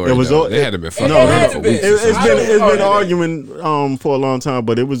backstory. It was though. o- They had to been fucking No, around had for to be. weeks. It's I been don't it's been argue arguing for a long time,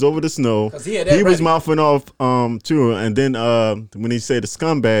 but it was over the snow. 'Cause he had that was ready. mouthing off to her, and then when he said the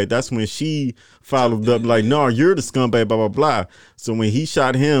scumbag, that's when she followed up like, "No, you're the scumbag." Blah blah blah. So when he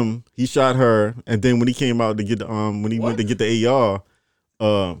shot him, he shot her, and then when he came out to get the when he went to get the AR,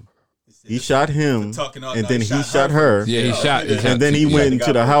 he shot him, talking all and night, then he shot shot her. her. Yeah, he shot. And then he went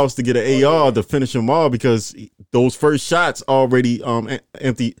into the house to get an AR to finish them all because those first shots already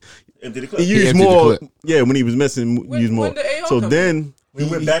empty. Empty the He clip. used emptied the more. clip. Yeah, when he was missing, When- used more. when the AR So come then We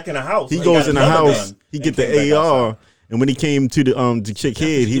went back in the house. he He goes got in the another house. gun He and get came the back AR, outside. and when he came to the chick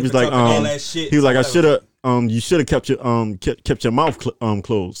head, he was like, all that shit. he was like, I should have, you should have kept your kept your mouth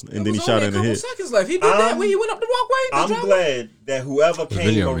closed, and then he It was shot only her in the a couple head. seconds left. He did that when he went up the walkway. I'm the driveway. glad that whoever came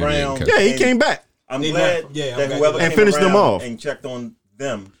video really didn't around. catch Yeah, he and- came back. I'm They glad left. Yeah, I'm that glad whoever they And came finished them around off. and checked on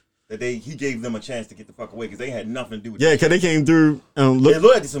them, that he gave them a chance to get the fuck away because they had nothing to do with Yeah, it. because they came through. They Look,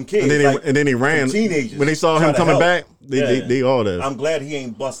 looked at some kids. and then like, they ran. some teenagers When they saw him trying to coming help. back, they Yeah. they all there. I'm glad he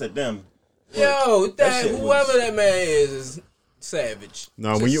ain't bust at them. Yo, that shit was- whoever that man is savage.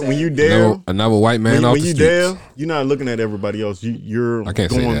 No, Just when you savage. there, Another white man when off you the streets. there, you're not looking at everybody else. You're I can't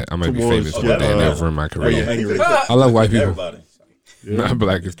say going that. I might be towards famous for your, that never in my career. Anyway, I love white people. everybody. Not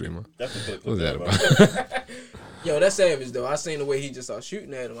Black History Month. Definitely What's that everybody. about? Yo, that's savage though. I seen the way he just started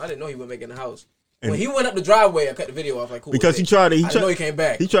shooting at him. I didn't know he was making the house. When he went up the driveway, I cut the video off like cool. Because he he tried to. I didn't know he came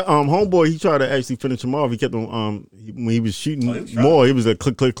back. He tried. Homeboy. He tried to actually finish him off. He kept on. When he was shooting he was trying. more, he was a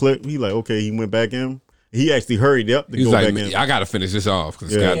click, click, click. He like, okay. He went back in. He actually hurried up to He's go like, back in. I gotta finish this off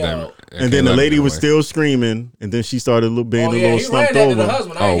because Yeah. goddamn it. I And can't then the let me lady get was away. still screaming, and then she started being Oh a yeah, little he slumped ran after the over.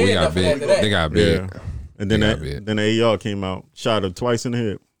 husband. I Oh, ain't we hear got nothing after big. that. They got big. Yeah. And then They got big. then the AR came out, shot her twice in the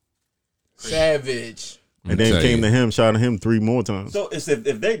head, Savage. and then tell came you. to him, shot him 3 more times. So if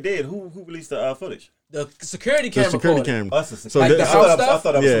they did, who released the footage? The security The camera security caught it. camera. Us. So Like that- the I house thought I stuff?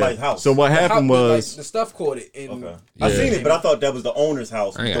 thought that was Yeah. somebody's house. So what The happened house- was. like, the stuff caught it. And Okay. I Yeah. seen it, but I thought that was the owner's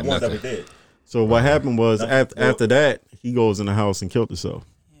house, I ain't the got ones that nothing. were dead. So what happened was Nothing. after that, he goes in the house and killed himself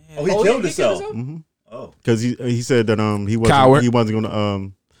Oh, he Oh, killed he himself. Oh, because he said that he Coward. wasn't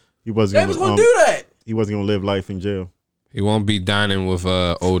gonna he wasn't they was gonna gonna do that. he wasn't gonna live life in jail. He won't be dining with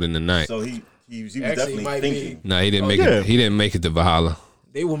old in the night. so he was Actually, definitely might thinking. No, he didn't make yeah. it. He didn't make it to Valhalla.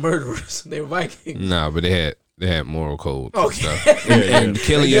 They were murderers. They were Vikings. No, but they had moral codes and Okay.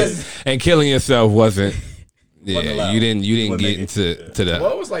 stuff. And killing yourself wasn't. Yeah, Wasn't allowed. you didn't Wouldn't get make into to Well, the.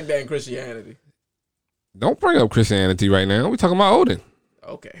 it was like that in Christianity. Don't bring up Christianity right now. We talking about Odin.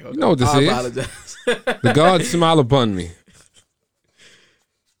 Okay. You know what this I is. apologize. The God smile upon me.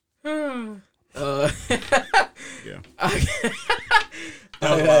 Yeah. That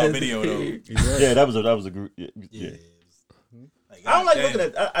was a wild video though. Yeah, that was a group. Yeah. Like, I don't like goddamn. looking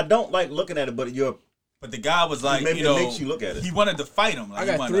at. I don't like looking at it, but But the guy was like, maybe you know, it makes you look at it. he wanted to fight him. Like, I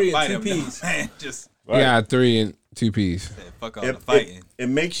he got wanted 3 to fight and 2 him. Ps. Man, just You got 3 and 2 Ps. said, fuck all the It, fighting. it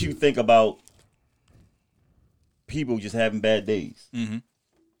makes you think about people just having bad days, and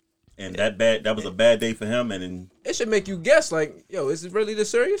that was a bad day for him. And then, It should make you guess, like, yo, is it really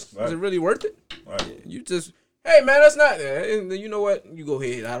this serious? Right. Is it really worth it? right. You just, hey, man, that's not that. And you know what? You go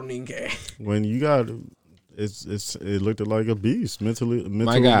ahead. I don't even care. When you got it looked like a beast, mentally.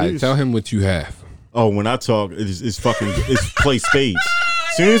 My guy, abuse. tell him what you have. Oh, when I talk, it's play spades.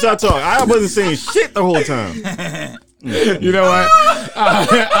 As soon as I talk, I wasn't saying shit the whole time. You know what?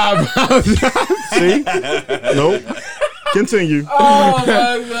 See? Nope. Continue. Oh, my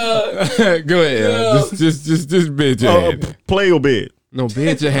God. Go ahead. Yeah. Just bid your hand. Play or bid. No,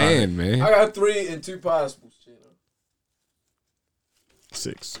 bid your hand, man. I got 3 and 2 possibles.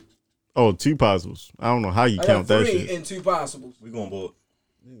 6. Oh, 2 possibles. I don't know how you I count got that 3 shit. and 2 possibles. We going board.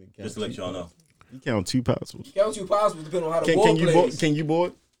 Just to let y'all know. You count 2 possibles. Count 2 possibles depending on how the Can board you plays. can you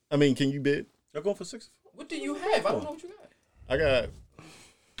board? I mean, can you bid? Y'all going for 6? What do you have? I don't know what you got. I got.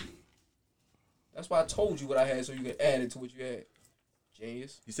 That's why I told you what I had so you could add it to what you had.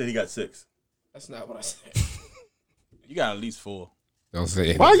 Genius. He said he got 6. That's not what I said. You got at least 4. Don't say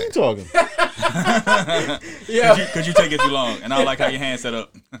anything. Why are you talking? Yeah. Could you take it too long? And I don't like how your hand set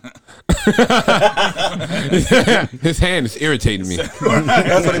up. His hand is irritating me. That's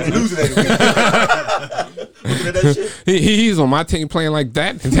what they be losing at. Looking at that shit. He's on my team playing like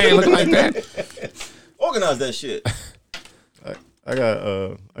that. His hand looking like that. Organize that shit. I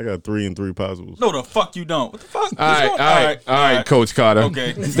got 3 and 3 possibles. No, the fuck you don't. What the fuck? All right, Coach Carter.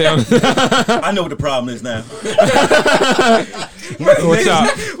 Okay. Stay on. I know what the problem is now. What's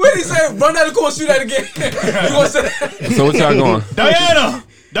up? What did he say? Run down the court, shoot that again. You gonna say that? So what y'all going?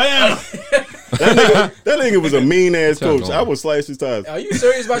 Diana! That nigga was a mean ass coach. on. I would slice his tires. Are you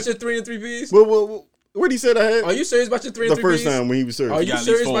serious about your 3 and 3 Ps? What he said I had? Are you serious about your 3 and the 3 first Ps? time when he was serious? Are you got at least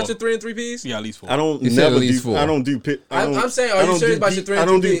serious 4. about your 3 and 3 Ps? Yeah, at least 4. I don't He said at never least do. 4. I don't do pit. I'm saying, are you serious about your 3 and 3 I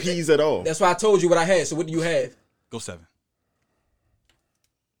don't do Ps? P's at all. That's why I told you what I had. So what do you have? Go 7.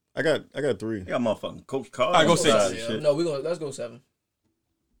 I got 3. You got motherfucking Coach Carter. All right, go on the 6. side and Yeah. shit. No, let's go 7.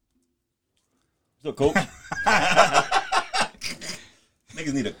 So, coach.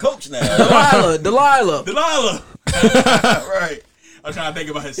 Niggas need a coach now. Delilah. Right. I'm trying to think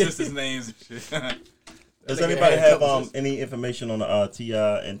about his sister's names and shit. Does nigga anybody had a have couple any information on the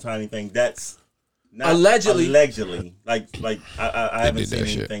T.I. and Tiny thing? That's not Allegedly. Like I haven't did that seen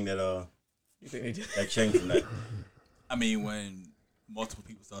shit. anything that You think they did? that changed from that. I mean, when multiple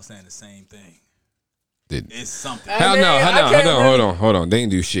people start saying the same thing, Did- it's something. Hell no, I hold can't on, really- hold on. They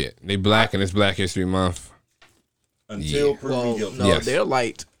ain't do shit. They black and it's Black History Month. Until Yeah. proven Well, guilty. no, Yes. they're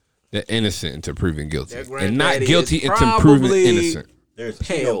light. They're innocent until proven guilty, Their and not granddaddy guilty is until proven probably- innocent. There's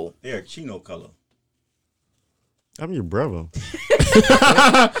Pale. Chino. They're Chino color. I'm your brother.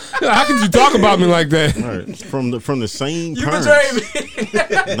 How could you talk about me like that? All right, from the same You parents, betrayed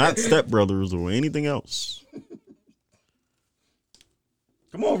me. not stepbrothers or anything else.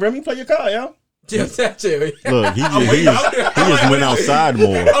 Come on, Remy, play your card, yo. Just that shit. Look, he just went outside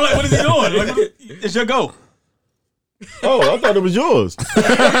more. I'm like, what is he doing? Like, it's your go. Oh, I thought it was yours.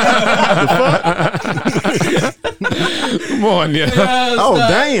 Come on, yeah. Oh,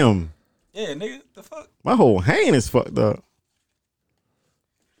 damn. Yeah, nigga, the fuck? My whole hand is fucked up.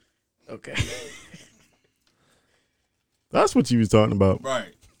 Okay. That's what you was talking about.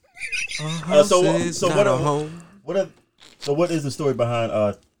 Right. So what is the story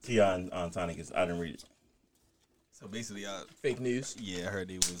behind T.I. and Tiny? Because I didn't read it. So basically, Fake news. yeah, I heard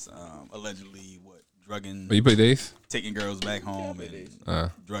he was allegedly drugging, Oh, you play days? taking girls back home and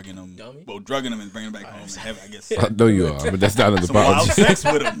drugging them. Dummy. Well, drugging them and bringing them back home and having, I guess, I know you are, but that's not in the some wild policy. sex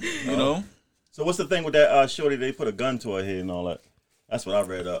with them. You know? So what's the thing with that shorty? They put a gun to her head and all that. That's what I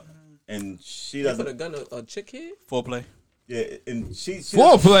read up. And she They put doesn't. a gun a chick head? Foreplay. Yeah, and she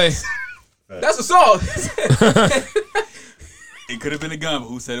Foreplay. That's assault. It could have been a gun, but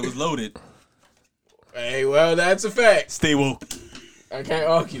who said it was loaded? Hey, well, that's a fact. Stay woke. I can't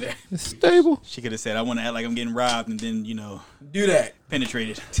argue that. It's stable. She could have said, I want to act like I'm getting robbed and then, Do that.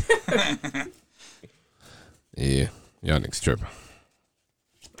 penetrated. Yeah, y'all niggas tripping.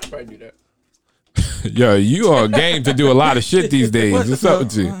 I'd probably do that. Yo, you are game to do a lot of shit these days. What's up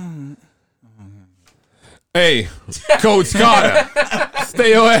with you? Hey, Coach Carter,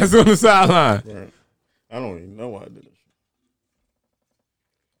 stay your ass on the sideline. Right. I don't even know why I did this.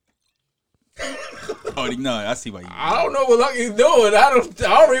 Oh, no, I see why you. I don't know what Lucky's doing. I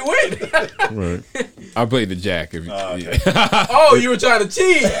already win. Right. I played the jack. If you, Oh, you were trying to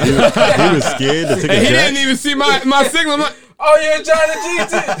cheat. He was scared to take and a he jack. didn't even see my signal. I'm like, Oh, you were trying to cheat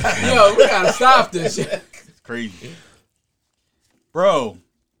too. Yo, we gotta stop this shit. It's crazy. Bro.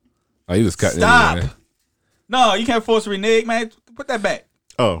 oh, he was cutting. Stop. It in, man. No, you can't force a renege, man. Put that back.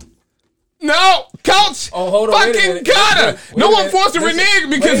 Oh, No, Coach. Oh, hold on. wait a Fucking minute. Carter. Wait No a one minute. forced a Listen, renege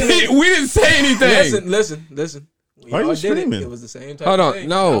because wait a minute. we didn't say anything. Listen. We Why are you all did it. screaming? It was the same type Hold of on, thing.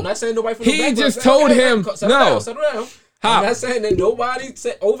 no. I'm not saying nobody from He the background. just told him, Settle no. down, settle down. How? I'm not saying that nobody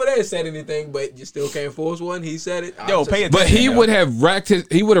said, over there said anything, but you still can't force one. He said it. Yo, pay attention. But he yo. would have racked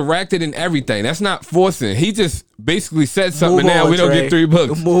it in everything. That's not forcing. He just basically said something. Move Now on, we don't Trey. get 3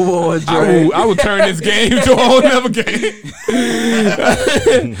 books. Move on, Dre. I will turn this game to a whole nother game.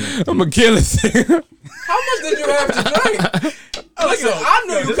 I'm gonna kill it. How much did you have to drink? Listen, I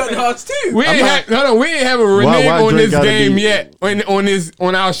knew you cutting hearts too. We ain't have a renege why on Drake this gotta game be- yet.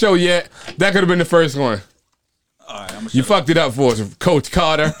 On our show yet. That could have been the first one. All right, I'm You fucked it up for us, Coach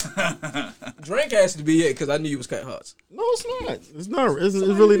Carter. Drink has to be it because I knew you was cutting hearts. no, it's not. It's not. It's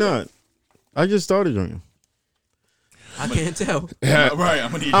really not. I just started drinking. I can't tell. Right,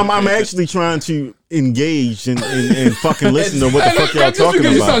 I'm gonna need you I'm to- actually trying to engage and fucking listen to what the Hey, fuck look, y'all just because talking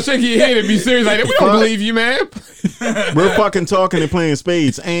you start about. shaking your head and be serious like that, we don't believe you, man. We're fucking talking and playing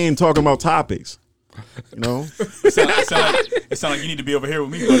spades and talking about topics. You know? It sound like you need to be over here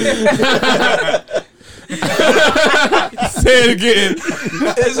with me, buddy. Say it again.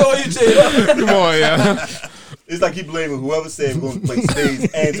 It's all you, Jay. Come on, yeah. It's like he blaming whoever said we're going to play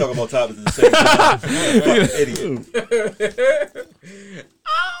spades and talk about topics at the same time. Fucking idiot.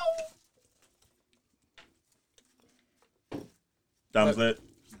 Diamond's lit.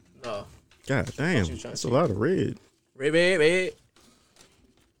 No. God damn. you trying That's to a lot of red. Red.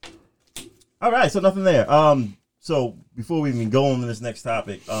 All right, so nothing there. So before we even go on to this next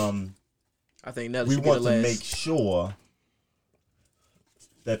topic, I think Nelly we should get a want to last. make sure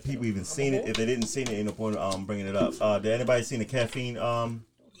that people even seen it. If they didn't see it, ain't no point bringing it up. Did anybody seen the caffeine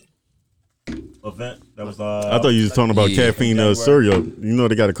event? That was I thought you was talking about caffeine cereal. You know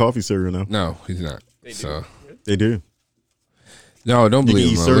they got a coffee cereal now. No, he's not. So They do. no, don't You can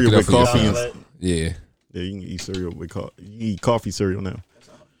believe eat him. cereal Look it up with for coffee yourself. and Yeah, yeah, you can eat cereal with coffee. You can eat coffee cereal now.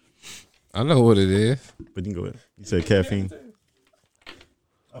 I know what it is. But you can go ahead. You said caffeine.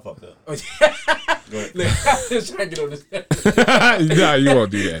 I fucked up. Oh, Go ahead. I'm just trying to get on this. Nah, you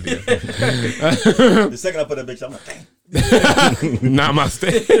won't do that. The second I put that bitch, I'm like, dang. Not my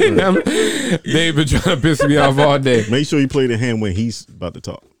state. They've been trying to piss me off all day. Make sure you play the hand when he's about to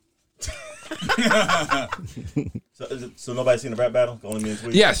talk. So nobody seen the rap battle? Only me and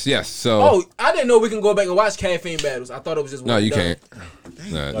Tweet? Yes. So Oh, I didn't know we can go back and watch caffeine battles. I thought it was just no, one you and done.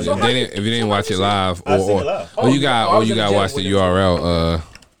 can't. No, So if you didn't watch it live, I seen it live. or you I got was in the gym watch the with it. URL.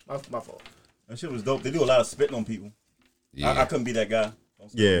 My fault. That shit was dope. They do a lot of spitting on people. I Yeah, couldn't be that guy.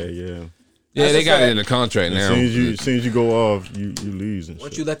 Yeah. yeah, That's they a got fact. it in the contract now. As soon as you go off, you lose and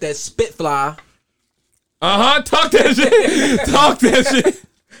Once shit. you let that spit fly, Talk that shit. Talk that shit.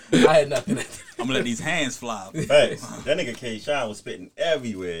 I had nothing. I'm gonna let these hands fly. Facts. That nigga K Shine was spitting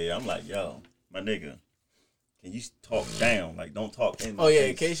everywhere. I'm like, yo, my nigga, can you talk down? Like, don't talk in. Oh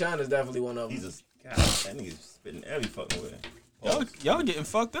yeah, K Shine is definitely one of them. He's a God. That nigga's spitting every fucking way. Y'all getting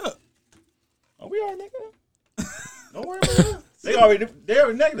fucked up. Oh, we are negative. Don't worry about that. They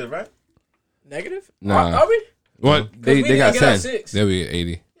already negative, right? Negative? Nah. Are we? What we they got didn't get our 10. 6. They'll be at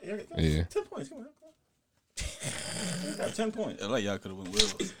 80. Yeah. 10 points. Come on. We got 10 points. I like y'all could have went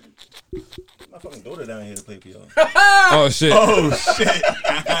Wills. My fucking daughter down here to play for y'all. Oh shit. Oh shit.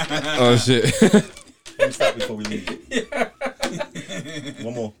 Oh shit. Let me stop before we leave.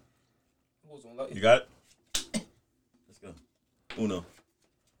 One more. You got it? Let's go. Uno.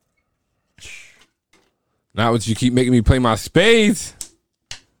 Not what you keep making me play my spades.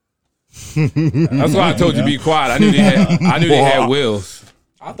 That's why I told you be quiet. I knew they had wheels.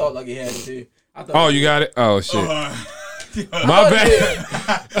 I thought Lucky had it too. I thought Oh, you got it? Oh shit. My bad.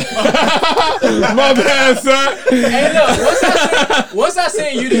 My bad, son. Hey, look, once I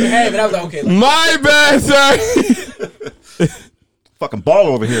seen you didn't have it, I was like, okay. My bad, son. Fucking ball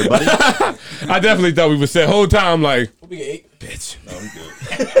over here, buddy. I definitely thought we would say whole time like, We get 8. bitch. No, we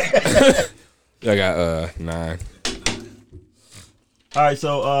good. I got 9. All right,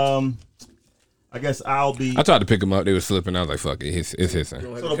 so I guess I'll be. I tried to pick them up. They were slipping. I was like, fuck it. It's his You son.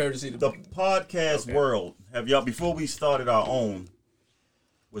 don't have So the courtesy to the podcast world, have y'all, before we started our own,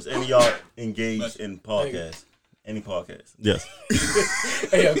 was any of y'all engaged in podcasts? Any podcast? Yes.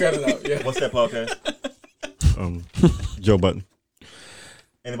 Hey, yo, cut it out. Yeah. What's that podcast? Joe Button.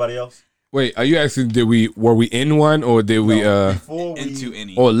 Anybody else? Wait, are you asking were we in one or did we Before we, Into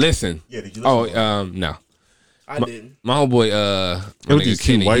any. or listen? yeah, did you listen? Oh, no. I didn't. My homeboy, my was nigga these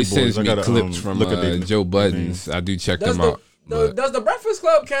two Kenny, white he boys. sends I me gotta, clips from look at their Joe Buttons. I do check Does them out. but- does the Breakfast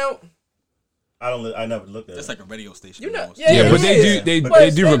Club count? I never looked at That's it. like a radio station. You know, almost. yeah, yeah, but it they is. do But they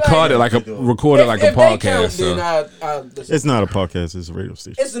it's do like- record it like a They do. record it like a If they count, podcast. So. then I listen. It's not a podcast. It's a radio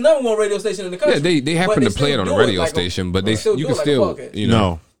station. It's the number one radio station in the country. Yeah, they happen but to play it still on a do radio like station, but they you still can do it like a still podcast. you know.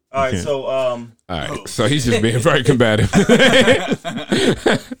 No. All right, can't. so All right, so he's just being very combative.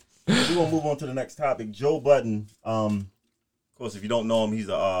 we're gonna move on to the next topic. Joe Budden. Of course, if you don't know him, he's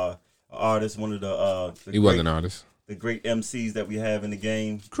a artist, one of the He was an artist. the great MCs that we have in the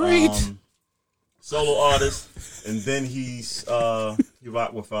game. Great. Solo artist, and then he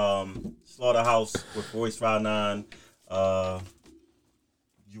rocked with Slaughterhouse with Royce 5'9",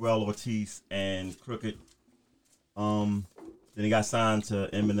 Joel Ortiz, and Crooked. Then he got signed to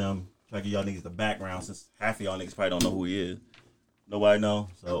Eminem. Try to give y'all niggas the background since half of y'all niggas probably don't know who he is. Nobody know.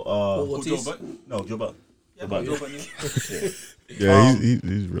 So Who, Joe Budden? no, Joe Budden. Yeah, Joe Budden. Joe Budden. Yeah,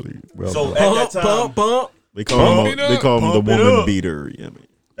 he's really well. So done. at that time, Pump. They call him the Pump it woman up. beater. Yeah, man.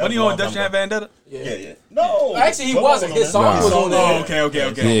 Wasn't he on Dutch and Vendetta? Yeah. No. Actually, he Joe wasn't. Budden His song was on there. Oh,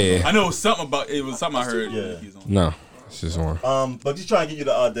 okay. Yeah. I know something about it. Was something I heard. Yeah. He was on. No, it's just one. But just trying to give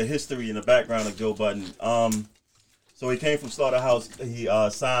you the history and the background of Joe Budden. So he came from Slaughterhouse. He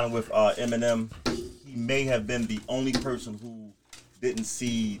signed with Eminem. He may have been the only person who didn't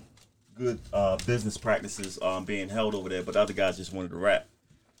see good business practices being held over there, but the other guys just wanted to rap.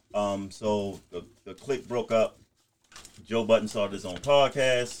 So the clique broke up. Joe Budden started his own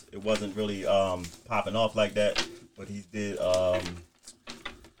podcast. It wasn't really popping off like that, but he did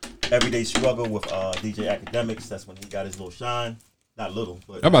Everyday Struggle with DJ Academics. That's when he got his little shine. Not little,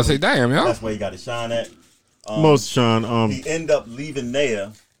 but I'm about to say, damn, y'all. that's where he got his shine at. Most Sean. He ended up leaving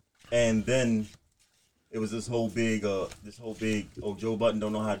there, and then it was this whole big, oh, Joe Budden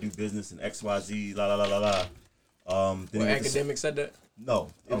don't know how to do business and XYZ, la la la la la. Then Well, he went to- Academic said that. No,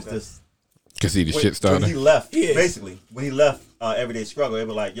 it was just Cause he the shit when starter. he left. Yeah. Basically, when he left Everyday Struggle, they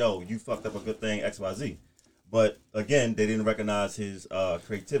were like, "Yo, you fucked up a good thing, XYZ." But again, they didn't recognize his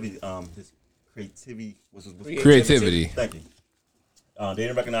creativity. Creativity. Thank you. They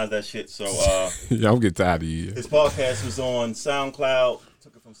didn't recognize that shit. So Yeah, I'm getting tired of you. his podcast was on SoundCloud.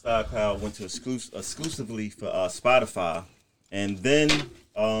 Took it from SoundCloud, went to exclusively for Spotify, and then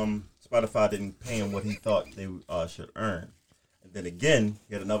Spotify didn't pay him what he thought they should earn. And then again,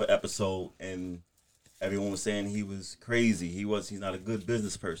 he had another episode, and everyone was saying he was crazy. He's not a good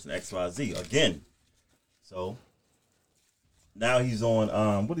business person. XYZ again. So now he's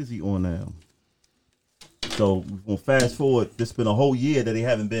on. What is he on now? So we're gonna fast forward. This has been a whole year that they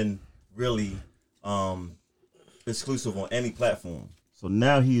haven't been really exclusive on any platform. So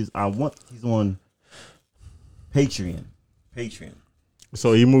now he's on Patreon.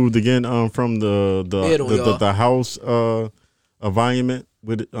 So he moved again from the house environment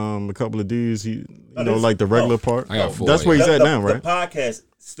with a couple of dudes. He like the regular part. I got 4. That's where he's at now, The right? podcast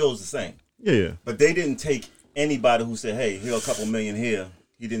still is the same. Yeah. But they didn't take anybody who said, "Hey, here a couple million here."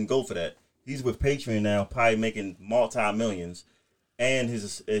 He didn't go for that. He's with Patreon now, probably making multi-millions, and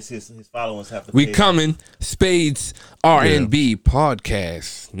his followers have to. We pay. coming Spades R&B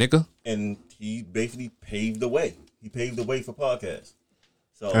podcast, nigga. And he basically paved the way. He paved the way for podcasts.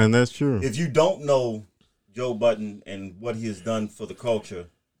 So, And that's true. if you don't know Joe Budden and what he has done for the culture,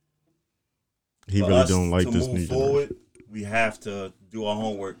 He for really us don't like to this move new forward, we have to do our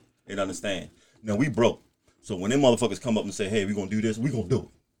homework and understand. Now we broke, so when them motherfuckers come up and say, "Hey, we gonna do this," we gonna do it.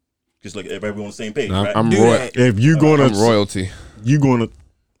 Just like everybody on the same page, right? I'm Do that. If you gonna I'm royalty. you gonna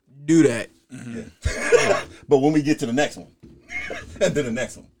Do that. But when we get to the next one, and then the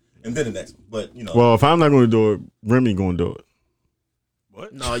next one, and then the next one, but you know, well, if I'm not gonna do it, Remy gonna do it.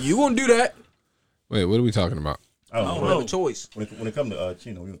 No, you won't do that. Wait, what are we talking about? I don't You know. have a choice. When it comes to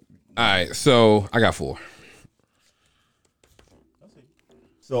Chino, All right, so I got 4.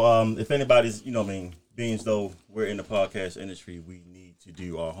 so if anybody's, being as though we're in the podcast industry, we need to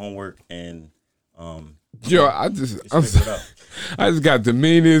do our homework and Yo, I just figure it out. I just got the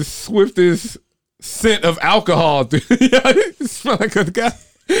meanest, swiftest scent of alcohol. Dude. It smell like a guy.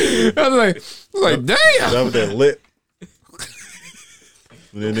 I was like, damn. That was that lit.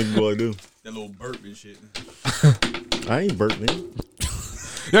 And then nigga boy do. That little burp and shit. I ain't burp,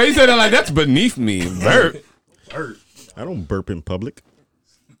 nigga. Yo, he said that like that's beneath me. Burp. I don't burp in public.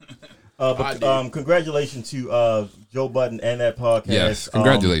 But congratulations to Joe Budden and that podcast. Yes,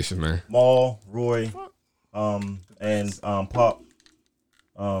 congratulations, man. Maul, Roy, and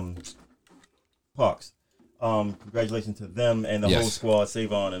Parks. Congratulations to them and the whole Yes. squad,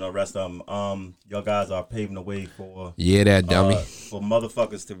 Savon and the rest of them. Y'all guys are paving the way for Yeah, that dummy. for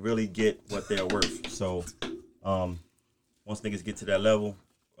motherfuckers to really get what they're worth. So once niggas get to that level,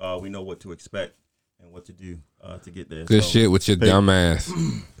 we know what to expect and what to do to get there. Good So, shit with your dumb ass.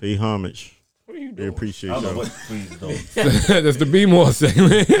 Pay homage. They appreciate I don't know y'all. what please don't. That's the Be More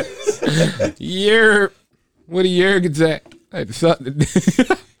segment. Year. What a year gets at? I had to suck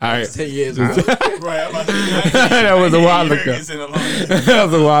the All right. 10 years ago. Right, I'm about to say, That was a while ago. It's in a long- That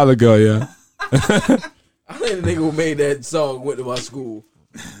was a while ago, yeah. I think the nigga who made that song went to my school.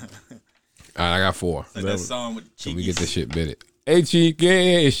 All right, I got 4. Like that song with the So cheeky. we get this shit bitted. Hey,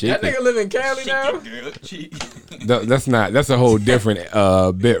 cheeky, shit. That nigga live in Cali now? Girl, cheeky. That's a whole different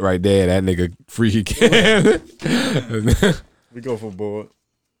bit right there. That nigga freaky. We go for board.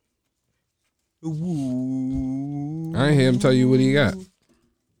 I ain't hear him tell you what he got.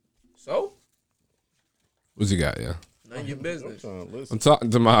 So? What's he got, yeah? None of your business. I'm talking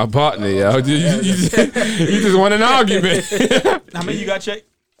to my partner, yo. You just want an argument. How many you got, Check?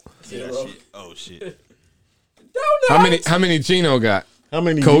 Yeah, shit. Oh shit. How many Chino got? How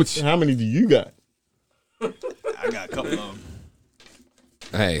many Coach? How many do you got? I got a couple of them.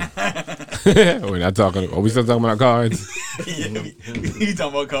 Hey. We're not talking. Are we still talking about cards? Yeah, we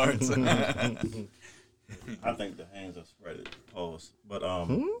talking about cards. I think the hands are spread. Pause. But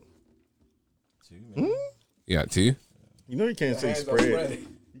You got 2? You know you can't say spread.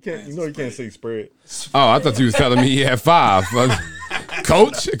 You can't. You know you can't say spread. Oh, I thought you was telling me he had 5.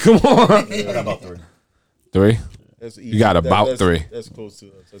 Coach, come on. I got about 3. 3? That's easy. You got about that's, 3. That's close to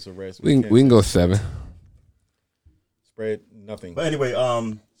us. That's a rest. We can go 7. spread nothing. But anyway,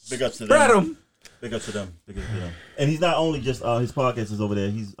 big ups to Spread them. 'em. Big ups to them. Big ups to them. And he's not only just his podcast is over there.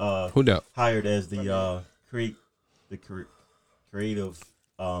 He's Who that? hired as the creative.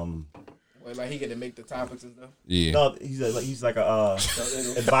 Wait, like he get to make the topics and stuff? Yeah. No, he's like a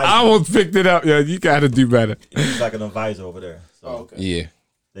advisor. I almost picked it up. Yeah, you got to do better. He's like an advisor over there. So Oh, okay. Yeah.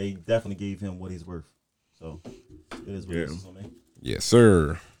 they definitely gave him what he's worth. So it is what it is. I mean. Yes,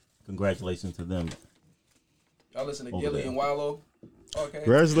 sir. Congratulations to them. Y'all listen to Over Gilly there. and Wallow? Okay.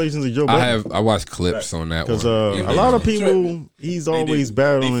 Congratulations to Joe Budden. I watched clips on that one. Because a lot of people, he's always They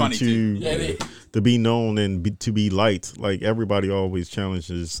battling funny too. to be known and to be liked. Like everybody always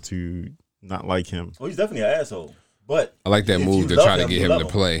challenges to not like him. Oh, he's definitely an asshole. But I like that if move you to love try to get you him love to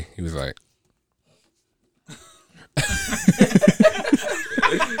play. He was like,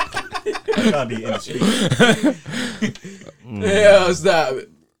 I'm trying to be in the street. Yeah, stop it.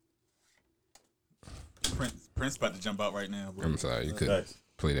 Prince about to jump out right now, bro. I'm sorry, you could Facts.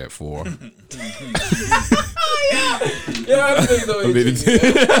 play that for. Yeah, I think so.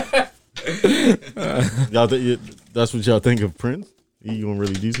 Y'all that's what y'all think of Prince? He gonna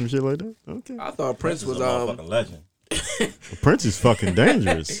really do some shit like that? Okay. I thought Prince was a motherfucking legend. Prince is fucking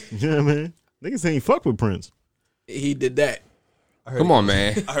dangerous. You know what I mean? Niggas ain't fuck with Prince. he did that. Come on,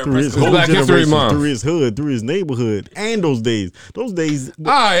 man. I heard Through Prince his was whole Black History generation, Month. through his hood, through his neighborhood, and those days. Those days. All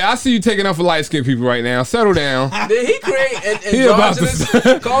right, I see you taking up for light skinned people right now. Settle down. Did he create an He about to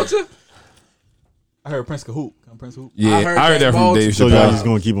androgynous culture? I heard Prince can hoop. Prince hoop. Yeah, I heard I heard that that from Dave So y'all Chappelle. just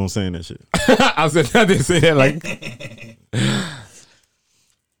gonna keep on saying that shit. I said I didn't say that like.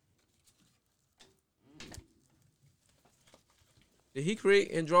 Did he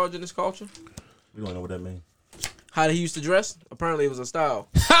create androgynous culture? We don't know what that means. How he used to dress? Apparently, it was a style.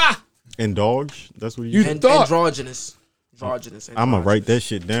 Indulge. That's what You you. thought. Androgynous. Androgynous. I'm gonna write that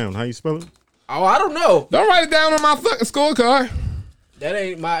shit down. How you spell it? Oh, I don't know. Don't write it down on my fucking scorecard. That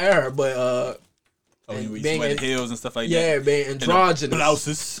ain't my error, but Oh, you being sweat in- heels and stuff like yeah, that. being And the androgynous.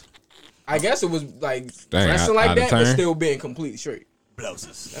 Blouses. I guess it was like Dang, dressing out like of that, but turn. still being complete straight.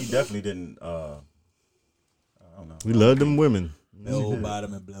 Blouses. He definitely didn't. I don't know. We love them women, Bell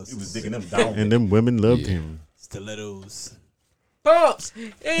bottom and He blouses. was digging them down. and them women loved Yeah. him. Stilettos. Pumps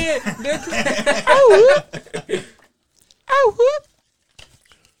and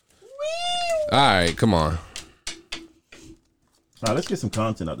All right, come on. All right, let's get some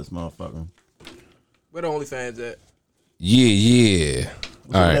content out this motherfucker. where the OnlyFans at? Yeah.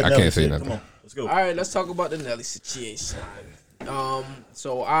 All right, I can't say Shit, nothing. Come on, let's go. All right, let's talk about the Nelly situation.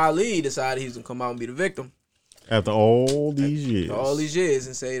 So Ali decided he was gonna come out and be the victim After all these years, for all these years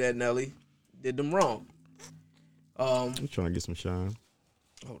and say that Nelly did them wrong. I'm trying to get some shine.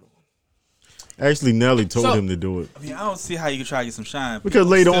 Hold on. Actually, Nelly told So- him to do it I mean, I don't see how you can try to get some shine. because People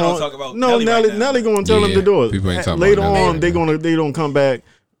later still don't on, talk about no, Nelly, right now. Nelly gonna tell him Yeah, to do it. people ain't talking Later about Nelly on, right now. they don't come back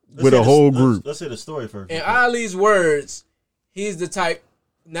Let's with hear a the- whole let's- group. Let's hear the story first. In Ali's words, he's the type.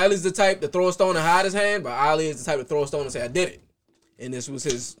 Nelly's the type to throw a stone and hide his hand, but Ali is the type to throw a stone and say, "I did it." And this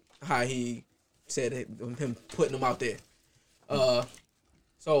was how he said it, him putting them out there.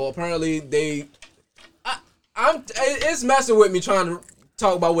 So apparently it's messing with me trying to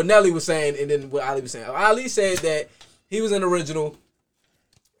talk about what Nelly was saying and then what Ali was saying. Ali said that he was an original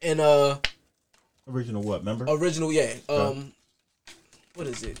and Original what? Remember? original, yeah. What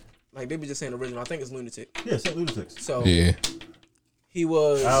is it? Like they be just saying original. I think it's Lunatic. Yeah, St. Lunatics. So Yeah. he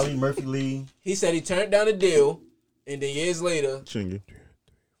was. Ali, Murphy Lee. He said he turned down the deal, and then years later, Chingy.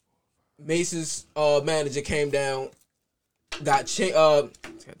 Mace's manager came down, got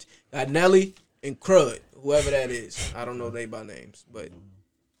Nelly and Crud, whoever that is. I don't know they by names, but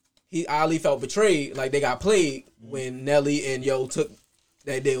Ali felt betrayed, like they got played when Nelly and Yo took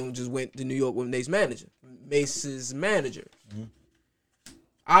that deal and just went to New York with Mace's manager.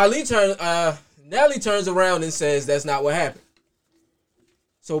 Nelly turns around and says that's not what happened.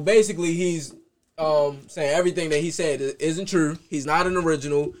 So basically, he's saying everything that he said isn't true. He's not an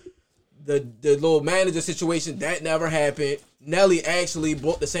original. The little manager situation, that never happened. Nelly actually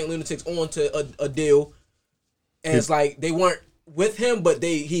brought the St. Lunatics onto a deal. And it's like they weren't with him, but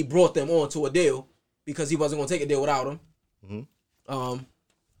he brought them onto a deal because he wasn't going to take a deal without him.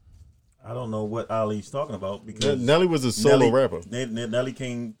 I don't know what Ali's talking about because Nelly was a solo rapper. Nelly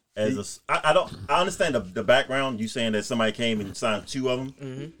came as I understand the background. You saying that somebody came and signed two of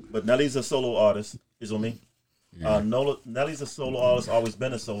them, but Nelly's a solo artist. Is on me. Nelly's a solo artist, always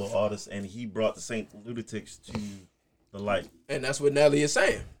been a solo artist, and he brought the St. Lunatics to the light. And that's what Nelly is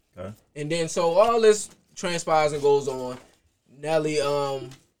saying. Okay. And then so all this transpires and goes on.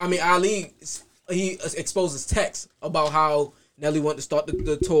 Ali, he exposes text about how Nelly wanted to start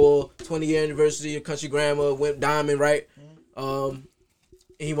the tour, 20-year anniversary of Country Grammar, went diamond, right? And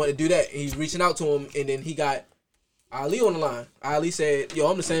he wanted to do that. And he's reaching out to him, and then he got Ali on the line. Ali said, "Yo,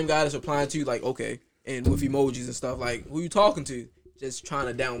 I'm the same guy that's replying to you, like, okay." And with emojis and stuff, like, who you talking to? Just trying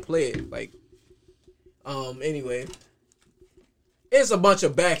to downplay it. Like, anyway. It's a bunch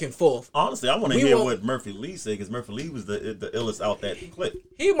of back and forth. Honestly, I want to hear what Murphy Lee said because Murphy Lee was the illest out that clip.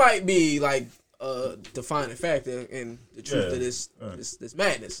 He might be like defining factor in the truth of this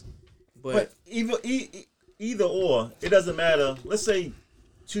madness. But either or, it doesn't matter. Let's say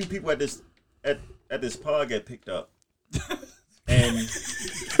two people at this pod get picked up, and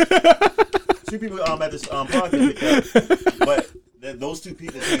two people at this pod get picked up, but those two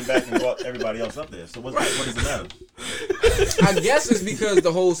people came back and brought everybody else up there. So what does it matter? I guess it's because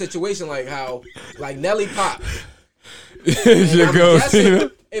the whole situation, like how like Nelly popped.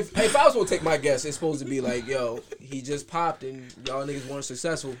 If I was gonna take my guess, it's supposed to be like, yo, he just popped and y'all niggas weren't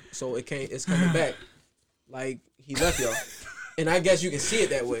successful, so it's coming back. Like he left y'all. And I guess you can see it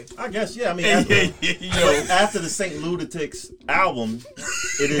that way. I guess, yeah. I mean, after the Saint Lunatics album,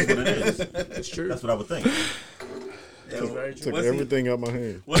 it is what it is. That's true. That's what I would think. Took everything out my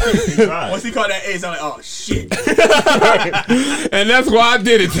hand. Once he caught that ace, I'm like, oh shit. And that's why I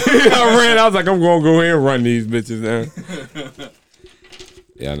did it. I was like, I'm gonna go ahead and run these bitches down.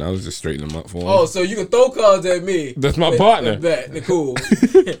 Yeah, and I was just straightening them up for him. Oh, so you can throw cards at me. That's my partner. Cool.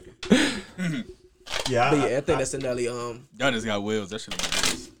 Yeah, I think that's a Nelly. Y'all just got wheels. That shit.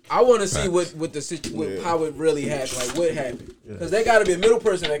 I want to see how it really happened. Like what happened? Because they got to be a middle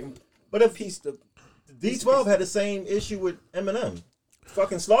person that can. But if D12 had the same issue with Eminem.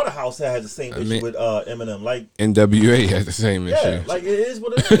 Fucking Slaughterhouse had the same issue with Eminem. Like NWA had the same issue. Like it is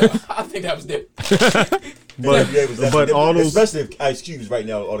what it is. I think that was different. but all those, especially if Ice Cube's right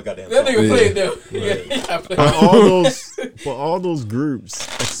now, all the goddamn. That nigga played them. But all those groups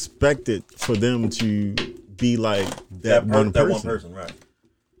expected for them to be like that one person, right?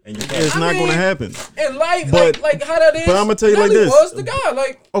 And it's not going to happen. And like how that is. But I'm gonna tell you like this. Was the guy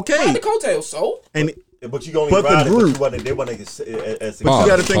like okay? The coattails, so and. But you only but ride the group, they want to as but you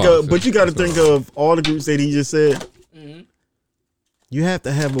got to think of. But you got to think of all the groups that he just said. Mm-hmm. You have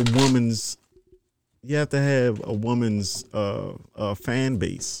to have a woman's. You have to have a woman's fan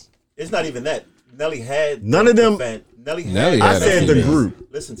base. It's not even that. Nelly had none of them. Nelly had. I said the group.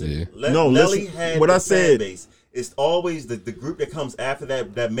 Listen to me. Nelly had what the I said. Fan base. It's always the group that comes after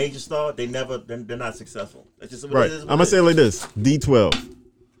that major star. They're not successful. That's just what right. It is. I'm gonna say it like this: D12,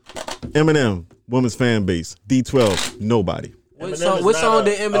 Eminem, woman's fan base. D12, nobody. What song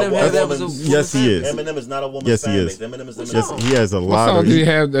did Eminem have that was a woman's Yes, he is. Eminem is not a woman's fan base. Eminem is he has a lot of. What song did he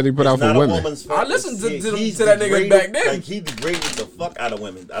have that he put out for women? I listened to that nigga back then. Like he degraded the fuck out of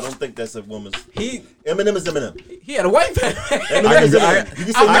women. I don't think that's a woman's. Eminem is Eminem. He had a white fan.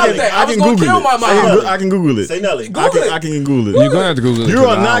 I can Google it. Say Nelly. I can Google it. You're gonna have to Google it.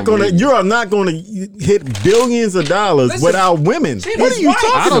 You are not gonna hit billions of dollars without women. What are you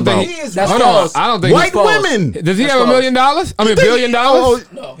talking about? I don't think white women. Does he have $1 million? I mean, $1 billion?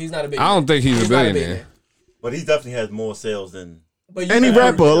 No, he's not a big. I don't think he's a billionaire. But he definitely has more sales than any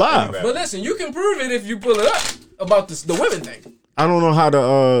rapper alive. But listen, you can prove it if you pull it up about the women thing. I don't know how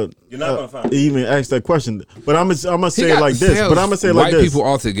to you're not gonna find even ask that question, but I'm gonna say it like this. But I'm gonna say it like this: white people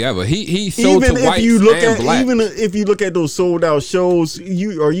all together. He sold even to if whites you look and at black. even if you look at those sold out shows,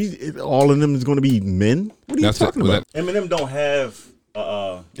 all of them is going to be men. What are you talking about? Eminem don't have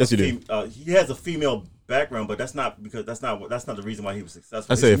yes, you do. He has a female background, but that's not the reason why he was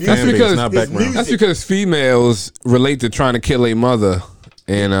successful. I say fan base, not background. That's because females relate to trying to kill a mother.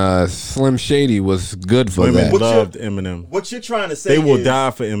 And Slim Shady was good for women that. loved Eminem. What you're trying to say they will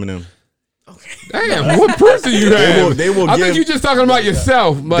die for Eminem. Okay. Damn, what proof do you have? They will I think you're just talking about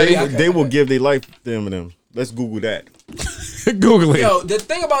yourself, but they will give their life to Eminem. Let's Google that. Google it. Yo, the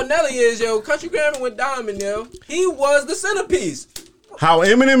thing about Nelly is, Country Grammar went diamond, he was the centerpiece. How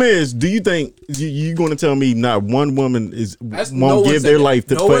Eminem is, do you think you going to tell me not one woman won't give their life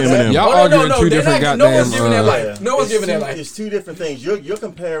for Eminem? Y'all arguing two different goddamn. No one's giving their life. No one's giving their life. It's two different things. You're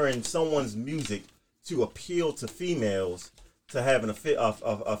comparing someone's music to appeal to females to having a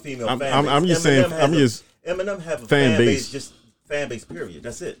female fan base. I'm just saying. Eminem have a fan base. Just fan base. Period.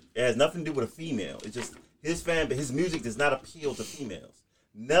 That's it. It has nothing to do with a female. It's just his fan base. His music does not appeal to females.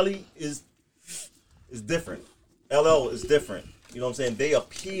 Nelly is different. LL is different. You know what I'm saying? They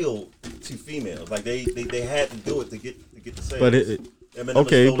appeal to females. Like they had to do it to get the sales.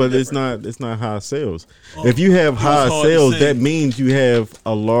 But it's not high sales. If you have high sales, that means you have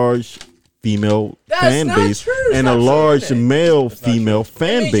a large female fan base and a large male female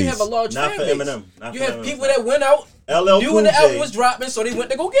fan base. You have a large not fan for base. Eminem. You have people that went out. Knew when the album was dropping, so they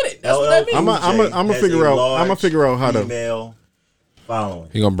went to go get it. That's what that means. I'm gonna figure out how to female following.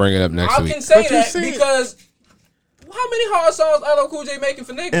 He gonna bring it up next week. I can say that because. How many hard songs LL Cool J making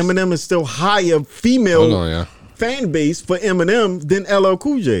for niggas? Eminem is still higher female fan base for Eminem than LL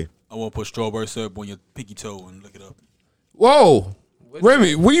Cool J. I want to put strawberry syrup on your pinky toe and look it up. Whoa.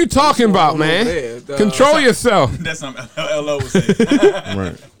 Remy, what are you talking about, man? Control yourself. That's not LL was saying.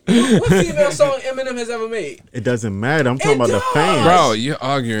 Right. What female song Eminem has ever made? It doesn't matter. I'm talking It about the does. fans. Bro, you're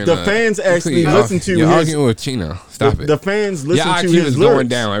arguing. The fans actually listen to You're his. arguing with Chino. Stop the, it. the fans Your listen to IQ his is lyrics. going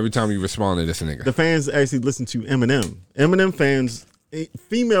down every time you respond to this nigga. The fans actually listen to Eminem. Eminem fans,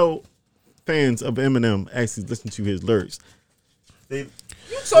 female fans of Eminem actually listen to his lyrics. They,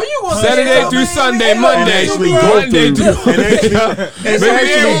 So you gonna Saturday say through something, Sunday, man? Monday actually through go Monday through through. and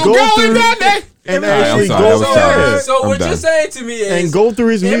actually go through and actually sorry, go that was terrible. through So I'm what done. you're saying to me is and go through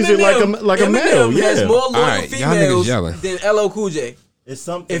his music Eminem, like a male. Eminem has Yeah. more loyal Alright, y'all niggas females yelling. than LL Cool J. it's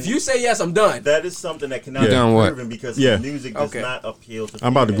something. If you say yes, I'm done. that is something that cannot Yeah. be Done what? proven because Yeah. his music does Okay. not appeal to.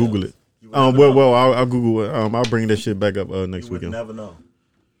 I'm about to females. Google it. You would never know. Well, I'll Google it. I'll bring that shit back up next You would weekend. never know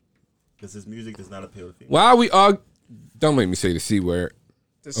because his music does not appeal to females. Why are we all? Don't make me say the C word.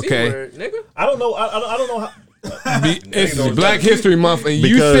 The C Okay. word, nigga. I don't know. I don't know how. It's Black History Month, and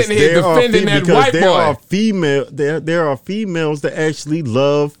you Because sitting here there are defending that because white there boy. are there are females that actually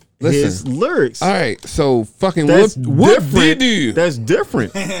love his Listen. lyrics. All right, so fucking That's whoop de different. doo, That's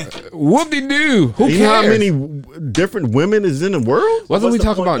different. whoop de doo. Who You cares? know how many different women is in the world? Wasn't we What's the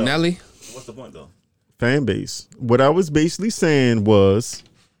talking point, about though? Nelly? What's the point though? Fan base. What I was basically saying was,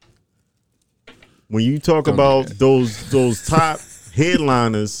 when you talk Don't do about that. those top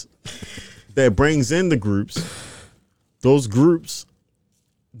headliners that brings in the groups, those groups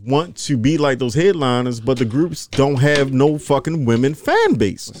want to be like those headliners, but the groups don't have no fucking women fan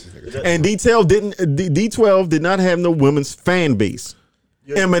base. And D12 did not have no women's fan base.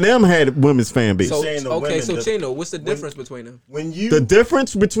 Eminem had women's fan base. So saying the okay, women so that- Chino, what's the difference between them? When you The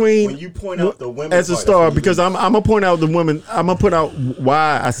difference between when you point out the women as a part, star, that's what because you I'm gonna point out the women. I'm gonna put out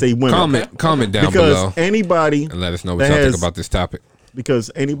why I say women. Comment down because below anybody and let us know what that y'all think has- about this topic.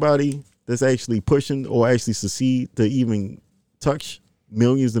 because anybody that's actually pushing or actually succeed to even touch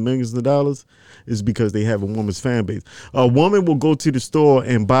millions and millions of dollars is because they have a woman's fan base. A woman will go to the store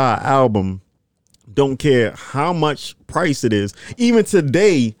and buy an album, don't care how much price it is. Even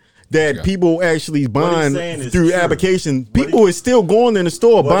today, that Yeah. people actually buying saying is through true. application, What people he- is still going in the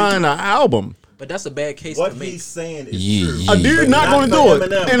store what buying an album. But that's a bad case What to make. he's saying is Yeah, true. yeah. A dude But not going to for do it,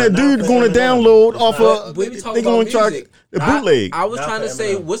 Eminem, and a but not dude for going to Eminem. download It's off not- of. When we talk They going to about try music, the bootleg. I was Not trying for to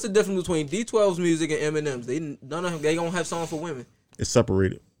say, Eminem. what's the difference between D12's music and Eminem's? They gonna have songs for women. It's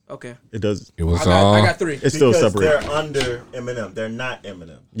separated. Okay, It does. It was I all. got three. It's still Because separated. they're under Eminem. They're not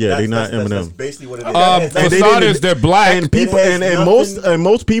Eminem. Yeah, they're not That's Eminem. basically what it is. For That has nothing- starters, they're black. And people It has and nothing-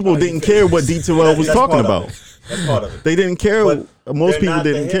 most people Oh, you didn't said- care what D12 was That's talking part of about. it. That's part of it. They didn't care. But Most they're people not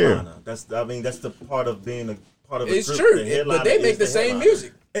the didn't care. headliner. That's the part of being a part of a it's group. true, The headliner but they is make the same headliner.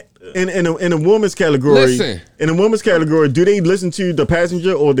 music. In a woman's category, Listen. in a woman's category, do they listen to the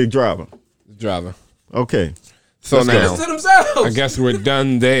passenger or the driver? Driver. Okay. So Let's go. now, Listen to themselves. I guess we're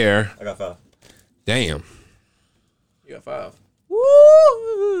done there. I got 5. Damn. You got 5.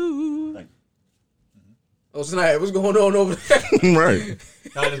 Thank you. Oh snap! What's going on over there? Right.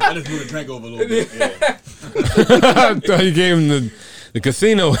 I just moved the drink over a little bit. I thought you gave him the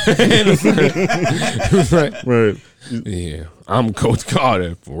casino. It was like, Right. yeah, I'm Coach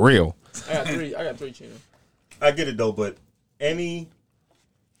Carter for real. I got three, Chino. I get it though, but any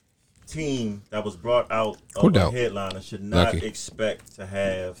team that was brought out Who of a doubt? headliner should not Lucky. expect to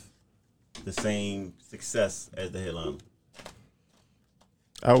have the same success as the headliner.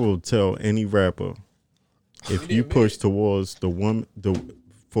 I will tell any rapper, if you push towards the woman,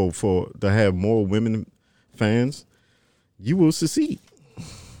 for to have more women fans, you will succeed.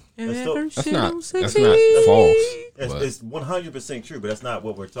 That's not false. but- It's 100% true, but that's not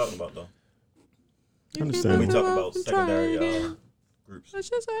what we're talking about though. When we Understand? talk about secondary groups.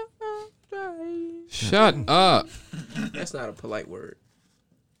 Shut up. That's not a polite word.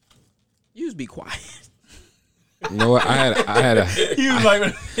 You just be quiet. You know what? I had a He was like,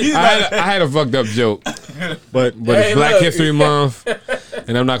 I had a fucked up joke, But but Hey, it's Black look. History Month,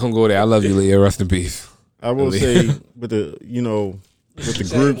 and I'm not gonna go there. I love you, Leah. Rest in peace. I will Really? say with the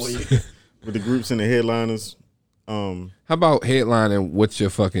groups and the headliners, How about headlining what your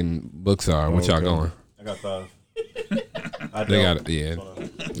fucking books are? What y'all Okay. going? I got 5. I They don't. got it. Yeah.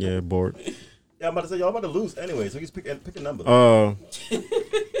 yeah, bored. Yeah, I'm about to say y'all about to lose anyway, so you just pick a number. Y'all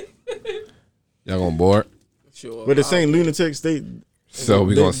going board? Sure. But the Saint Lunatics, they So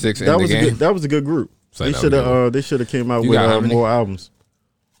we going 6 in that the was a game. good, that was a good group. Say They that should was have they should have came out You with got how many? more albums.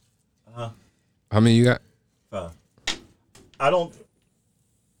 How many you got? 5. I don't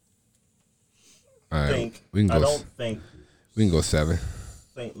All right, think. we can I go. don't think We can go 7.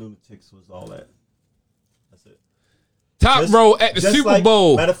 Saint Lunatics was all that. That's it. Top Just- row at the just Super like-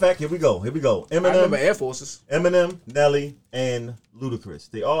 Bowl. Matter of fact, here we go. I remember Eminem, Air Forces. Nelly, and Ludacris.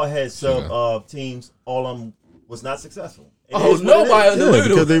 They all had sub teams. All of them was not successful. Oh, nobody on the Yeah, because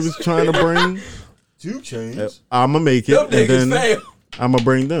noodle. they was trying to bring. 2 Chainz. I'ma make it, Them and niggas then fail. I'ma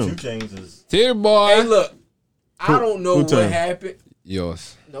bring 2 them. Chainz is. Titty boy. Hey, look. I don't know who what turn? happened.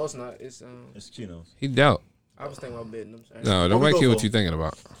 Yours. No, it's not. It's It's Chino's. He dealt. I was thinking about betting. I'm sorry. No, don't What we make go it what for? you thinking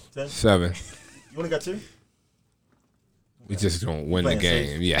about. 10? 7. You only got 2? We just gonna win the Playing game.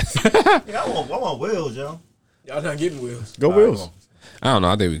 safe. Yes. Yeah, I want Wills, yo. Y'all not getting wheels. Go All right, Wills. come on. I don't know.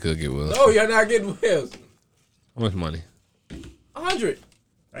 I think we could get Will. No, y'all not getting wheels. How much money? 100.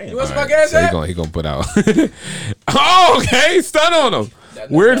 Damn. You want some All my gas so at? he gonna put out. Oh, okay. Stun on him.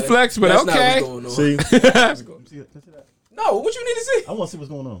 Weird flex, but That's not okay. what's going on. See, Can I see that? No, what you need to see? I want to see what's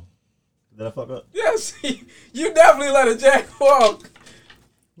going on. Did I fuck up? Yes, you definitely let a jack walk.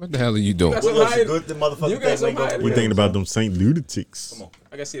 What the hell are you doing? That's What what looks hide- good? The motherfucker You got thing some ain't go hide- for we Wills, thinking about so. them Saint Lunatics. Come on.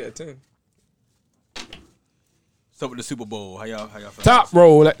 I can see that 10. So with the Super Bowl, how y'all feel? Top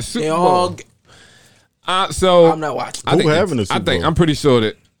roll at the Super They Bowl. all. So I'm not watching. I think Who having the Super Bowl? I'm pretty sure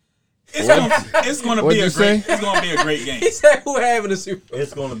that It's gonna What'd be you a say? great. It's gonna be a great game. He said who having the Super Bowl?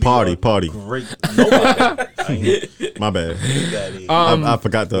 It's going to be Party, a party. Great. Nobody. I ain't My bad. that is. I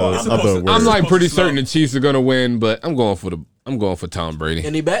forgot the Well, I'm other supposed to- word. I'm like supposed pretty to slow. certain the Chiefs are gonna win, but I'm going for Tom Brady.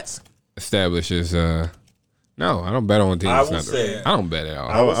 Any bets? Establishes no, I don't bet on teams. I will Not- say- I don't bet at all.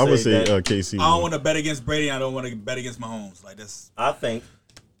 I would say that KC. I don't want to bet against Brady. I don't want to bet against Mahomes. Like that's I think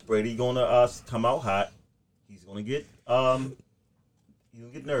Brady going to come out hot. He's going to get he's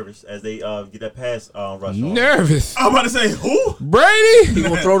going to get nervous as they get that pass rush on. Nervous. I'm about to say who? Brady. He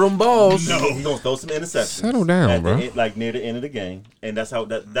gonna throw them balls. He's going to throw some interceptions. Settle down, at the bro. end- like near the end of the game, and that's how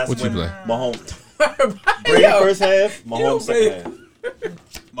that's What you when play? Mahomes Brady Yo, first half, don't Mahomes play- second half.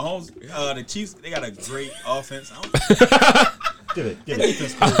 Mahomes. The Chiefs. They got a great offense. I don't- Give it.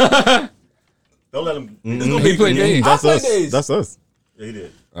 Don't let him. He played days. That's I us. play days. That's us. Yeah, he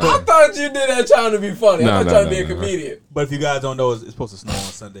did. I thought you did that trying to be funny. No, I no, thought trying no, to be a no, no. comedian. But if you guys don't know, it's supposed to snow on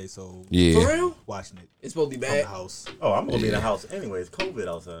Sunday. So For Yeah. real? watching it It's supposed to be from the bad. house. Oh, I'm gonna be in the house anyway. It's COVID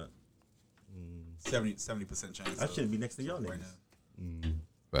outside. 70% chance. I of- should be next to y'all right niggas. now.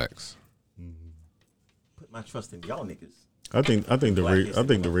 Facts. Put my trust in y'all niggas. I think the Black I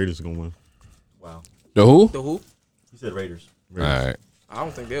think the Raiders are gonna win. Wow. The who? The who? He said Raiders. All right. I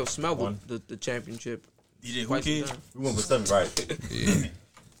don't think they'll smell One. the championship. DJ twice Who a kid? time. We went for 7, right? Yeah.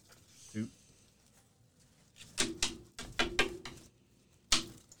 Two.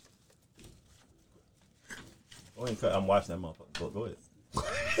 Go ahead and cut. I'm watching that motherfucker. Go ahead.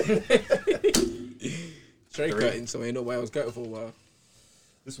 Straight Three. cutting, so ain't nobody else cutting for a while.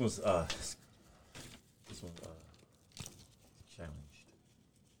 This one's challenged.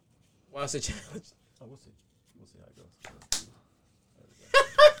 Why is it challenge? Oh, we'll see. We'll see how it goes.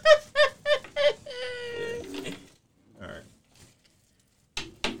 All right.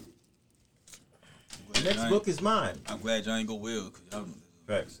 Next book is mine. I'm glad y'all ain't go Will. 'Cause y'all,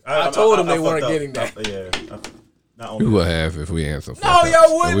 Facts. I told them they fucked weren't up. getting that. Not We only would have if we had some. No,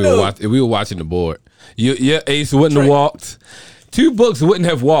 y'all wouldn't have. If we were watching the board. Your ace wouldn't have walked. 2 books wouldn't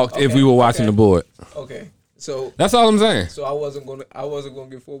have walked if we were watching the board. Okay, so That's all I'm saying. I wasn't gonna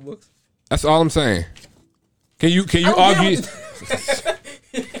get 4 books. That's all I'm saying. Can you I don't argue? get what-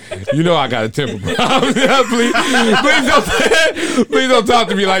 You know I got a temper problem. please don't talk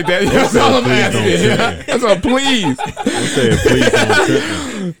to me like that. That's all I'm asking. That's all. Please, I'm saying please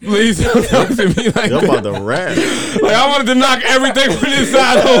don't please don't talk to me like Y'all that. about to rap. Like I wanted to knock everything from this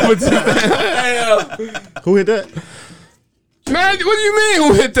side over. To Who hit that? Man, what do you mean?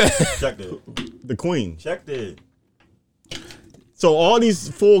 Who hit that? checked it. The Queen. Checked it. So all these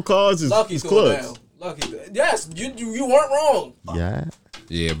 4 cards is Lucky's going clubs. down. Lucky, yes, you weren't wrong. Yeah.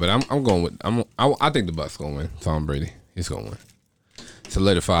 Yeah, but I'm going with I think the Bucks gonna win. Tom Brady, he's gonna win.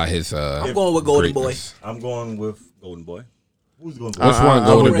 Solidify his. I'm going with Golden greatness. I'm going with Golden Boy. Who's going? Which one,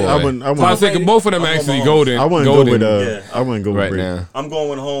 Golden Boy? I wouldn't. So I was thinking both of them I'm actually going golden. I wouldn't go golden with. Yeah. I wouldn't go with right Brady. now I'm going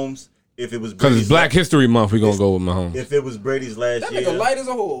with Holmes. If it was because Brady's it's Black History Month. We're gonna go with Mahomes. If it was Brady's last That year, nigga light as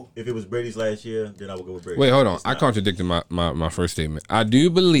a hole. if it was Brady's last year, then I would go with Brady. Wait, hold on. It's I not. contradicted my first statement. I do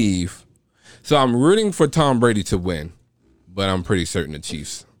believe. So I'm rooting for Tom Brady to win, but I'm pretty certain the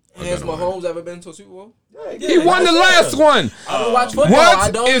Chiefs. are Has gonna win. Mahomes ever been to a Super Bowl? He won the last one. I don't watch football. I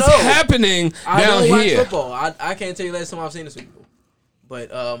What don't is know. happening I down don't watch here? football. I can't tell you last time I've seen a Super Bowl. But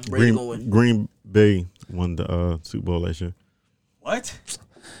Brady gonna win. Green Bay won the Super Bowl last year. What?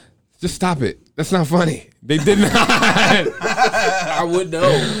 Just stop it. That's not funny. They did not. I would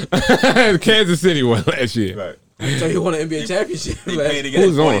know. Kansas City won last year. Right. So you won an NBA championship. They man. paid to get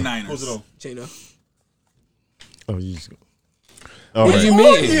Who's the on? 49ers. Who's it on? Chino. Oh, you just. All What do you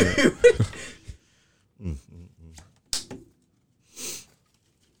right. mean?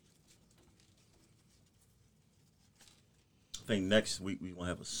 think next week we gonna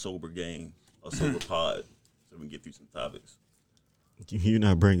have a sober game, a sober pod, so we can get through some topics. You're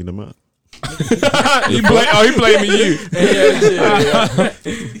not bringing them up. He blaming you.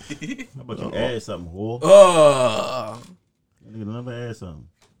 How about you add something, whore? Nigga, never add something.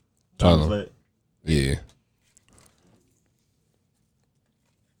 Yeah.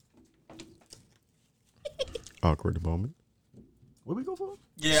 Awkward moment. What we go for?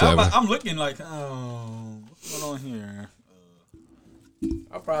 Yeah, I'm looking like, what's going on here?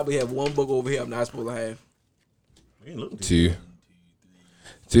 I probably have one book over here I'm not supposed to have. We ain't looking. Two.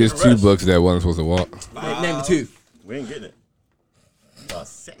 There's 2 books that wasn't supposed to walk. Name the 2. We ain't getting it.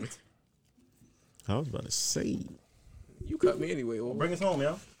 Set. I was about to say. You cut me anyway. Or Bring us home,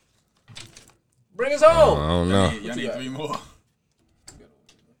 y'all. bring us home. I don't know. Y'all need 3 more.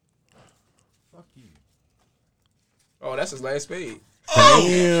 Fuck you. Oh, that's his last spade.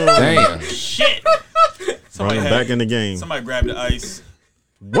 Damn. Shit. Running back in the game. Somebody grabbed the ice.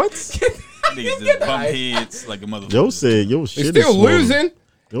 What? Niggas just bump heads like a motherfucker. Yo said, yo, shit He's is still swollen. losing.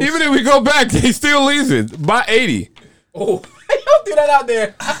 Yo, Even if we go back, he's still losing by 80. Oh, don't do that out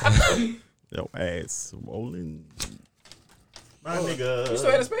there. Yo, ass swollen. My nigga. You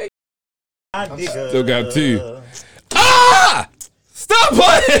still had a spade? My nigga. Still got 2. Ah! Stop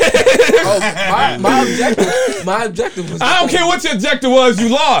playing! Oh, my objective was. I don't care what your objective was, you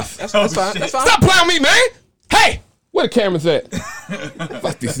lost. That's fine. That's fine. Stop playing with me, man. Hey, where the cameras at?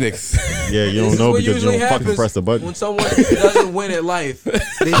 Fuck these niggas. Yeah, you This don't is know what because you usually don't fucking happens press the button. when someone doesn't win at life.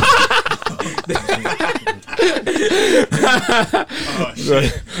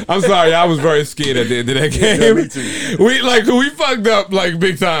 I'm sorry, I was very scared at the end of that game. Yeah, me too. We fucked up like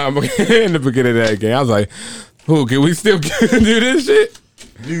big time in the beginning of that game. I was like, "Who can we still do this shit?"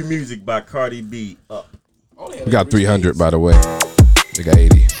 New music by Cardi B. Up. We got 300 by the way. They got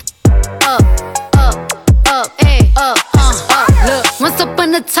 80. Look, once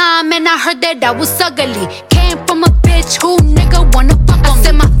upon a time, and I heard that I was ugly. Came from a bitch who nigga wanna fuck on me. I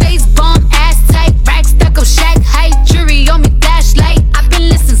said my face bomb, ass tight, rack stuck up, shack height, jury on me, flashlight. I've been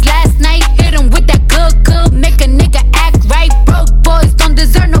listening since last night. Hit him with that good, make a nigga act right. Broke boys don't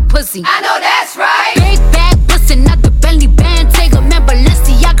deserve no pussy. I know that's right. Big bag, bustin' out the Bentley band. Take a man,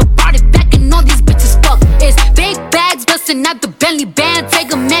 Balenciaga brought it back, and all these bitches fuck. It's big bags, bustin' out the Bentley band.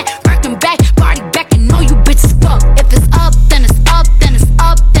 Take a man, working back, party back, and all you bitches fuck. If it's up, then it's up, then it's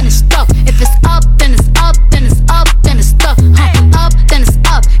up, then it's stuck. If it's up, then it's up, then it's up, then it's stuck. Up, then it's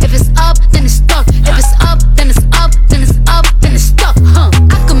up. If it's up, then it's stuck. If it's up, then it's up, then it's up, then it's stuck.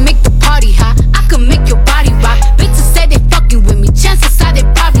 I can make the party hot. I can make your body rock. Bitches say they fucking with me. Chances are they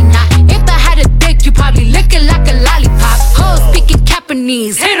probably not. If I had a dick, you probably lick it like a lollipop. Hoes speaking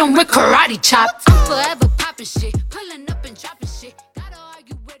Japanese, hit 'em with karate chops. I'm forever popping shit, pulling up and dropping shit. Gotta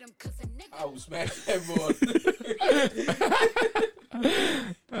argue with 'em 'cause a nigga. I will smack that boy.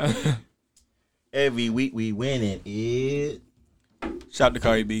 Every week we winning it. Shout out to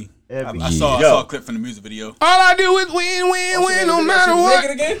Cardi B. Every I saw a clip from the music video. All I do is win, no matter She was what.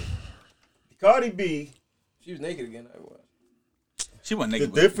 naked again? Cardi B. She was naked again. She wasn't The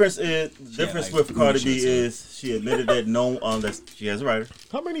naked. difference like, with Cardi booty B shorts is she admitted that that she has a writer.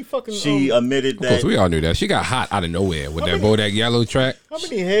 How many fucking She admitted Of course, that we all knew that. She got hot out of nowhere with that Bodak Yellow track. how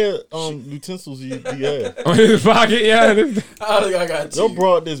many hair utensils do you have? On his pocket, yeah. I got Yo you.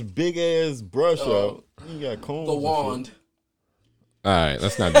 brought this big ass brush out. You got combs. The and wand. All right,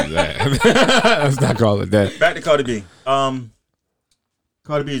 let's not do that. Let's not call it that. back to Cardi B.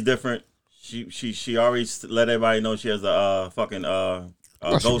 Cardi B is different. She already let everybody know she has a fucking She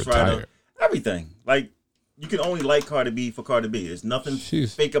ghostwriter. retired. Everything. Like you can only like Cardi B for Cardi B. There's nothing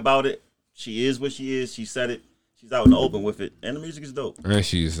fake about it. She is what she is. She said it. She's out in the open with it, and the music is dope. And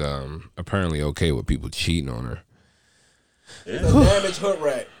she's apparently okay with people cheating on her. She's a damaged hood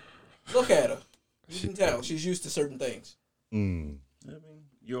rat. Look at her. You can tell she's used to certain things. I mean,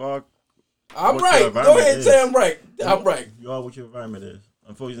 you are. I'm what right. your Go environment ahead and is. say I'm right. I'm right. You are what your environment is.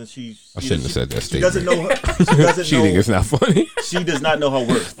 Unfortunately, I shouldn't have said that She statement. doesn't know. She doesn't Cheating know. is not funny. She does not know her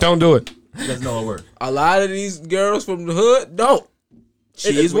worth. Don't do it. She doesn't know her worth. A lot of these girls from the hood don't. She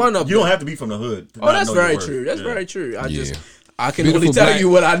is one of them. You don't have to be from the hood. To Oh, not that's know your very worth. true. That's Yeah. very true. Yeah. I can only tell you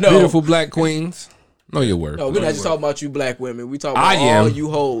what I know. Beautiful black queens. Know your worth. No, we're not just talking about you black women. We talking I about all am. you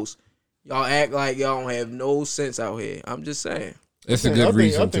hoes. Y'all act like y'all don't have no sense out here. I'm just saying. It's a I good think-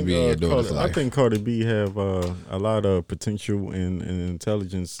 reason I to think, be in your daughter's Cardi, life. I think Cardi B have a lot of potential and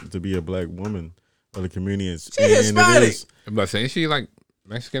intelligence to be a black woman of the community. She Hispanic. I'm not saying she like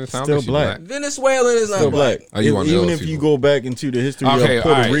Mexican or something. Still She black. Venezuelan is not Still black. black. Oh, you want Even those if you people. go back into the history Okay, of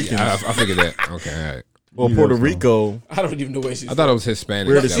all Puerto right. Ricans I figured that. Okay, all right. or Puerto Rico, I don't even know where she's I thought it was Hispanic.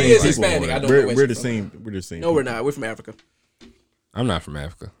 We're the That same was She is like, Hispanic. I don't know we're where the she's from. same. We're the same. No, we're not. We're from Africa. I'm not from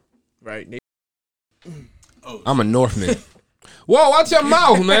Africa. Right. I'm a Northman. Whoa, watch your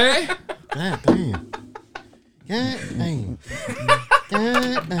mouth, man. God damn. God damn.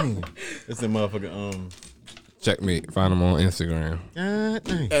 God damn. That's the motherfucker. Check me. Find him on Instagram. God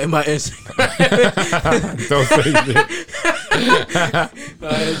damn. And my Instagram. Don't say that. My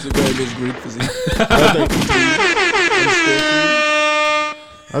Instagram is Greek physique.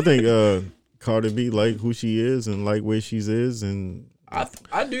 I think Cardi B like who she is and like where she's and I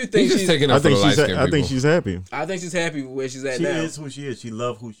do He's think just she's. taking I up for the think light she's skinned I think people. she's happy. I think she's happy with where she's at She now. is who she is. She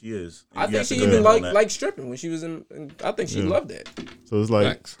love who she is. I You think have she to even go on that. like stripping when she was in. I think she loved that. So it's like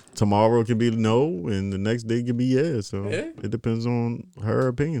Facts. tomorrow could be no and the next day could be yeah. So Yeah. it depends on her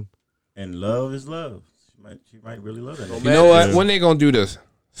opinion. And love is love. She might really love that. No nigga. You know what? Yeah. When they gonna do this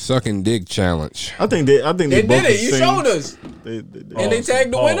sucking dick challenge? I think they They both did it. the You same. showed us. They- And they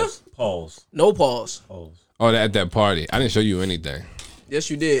tagged the winner? Pause. No pause. Oh, at that party. I didn't show you anything. Yes,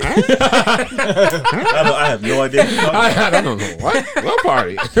 you did. I have no idea. What you're talking about. I don't know what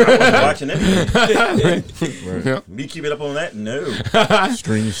party. I wasn't watching anything. Yeah. Me keep it up on that? No.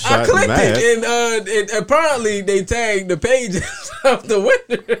 Screenshot I clicked that. it, and apparently they tagged the pages of the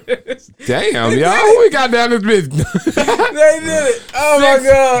winners. Damn, y'all. We got down this bitch. They did it. Oh my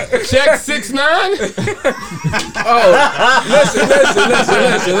god. Check 6'9".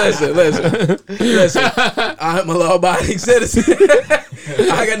 Listen. I'm a law-abiding citizen.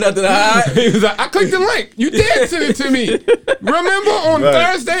 I got nothing to hide. He was like, I clicked the link. You did send it to me. Remember on Right.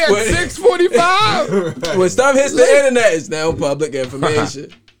 Thursday at 6:45? When stuff hits the internet, it's now public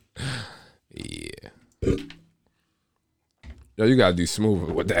information. Yeah. Yo, you gotta do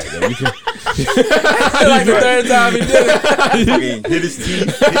smoother with that. Yo. You can, Like the third time he did it. Fucking hit his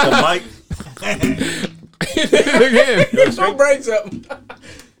teeth, hit the mic. again. Don't break something.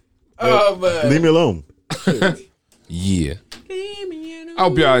 Oh man. Leave me alone. Yeah. I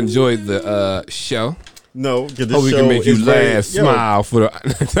hope y'all enjoyed the show. No, because this Hope we show can make you is very- laugh, Yo, smile for the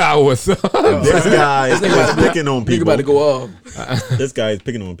next hour. So. This guy is picking on Nigga people. about to go off. This guy is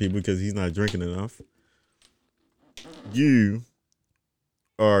picking on people because he's not drinking enough. You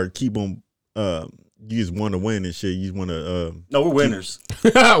are keep on. You just want to win and shit. You just want to. No, we're winners.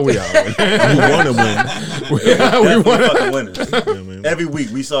 We are. You want to win. We Definitely want fucking winners. Yeah, man. Every week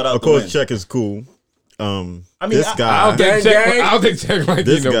we sought out Of the win. course, Check is cool. mean, This I I guy. don't think check like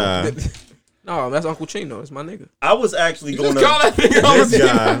This you know. guy. No, that's Uncle Chino. It's my nigga. I was actually going Just call that nigga on This the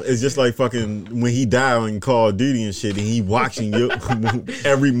guy is just like fucking when he died in Call of Duty and shit, and he watching your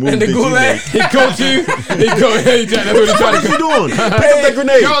every move And the that you gulag. make. He coach you. He go. Hey, that's what he What trying are to you do. doing? Pick up that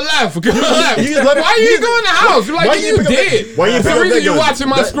grenade. Go left. Go left. you just let me- Why you go in the house? You're Why like, you you pick up that- did. why you That's pick the up reason that you gun? watching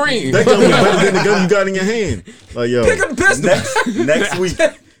my screen. That gun was better than the gun you got in your hand. Like yo, Pick up the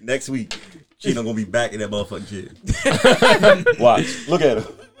pistol. next week, Chino gonna be back in that motherfucking shit. Watch. Look at him.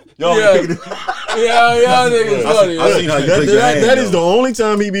 Y'all Yeah. picking it. Yeah, niggas funny. I seen how you click your hand. that is the though. only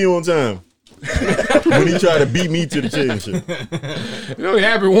time he be on time. When he tried to beat me to the chair and shit. It only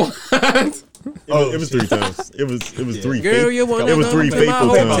happened once. It was 3 times. It was 3. Girl, you wanna it was know 3 about faithful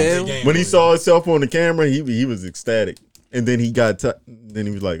my times. hotel? When he saw himself on the camera, he was ecstatic. And then he got then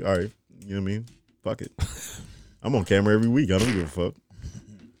he was like, all right, you know what I mean? Fuck it. I'm on camera every week. I don't give a fuck.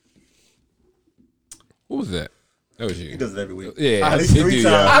 Who was that? That was you. He does it every week. Yeah, At least he 3 do,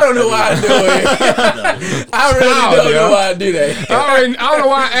 times. I don't know why I do it. I really Stop, don't yo. know why I do that. I don't know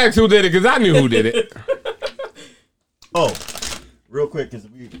why I asked who did it because I knew who did it. Oh, real quick, because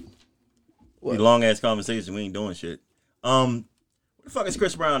we long ass conversation. We ain't doing shit. Where the fuck is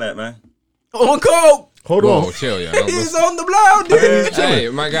Chris Brown at, man? On coke. Hold Whoa, on. chill, yeah. Don't He's listen. on the blow, dude. Hey,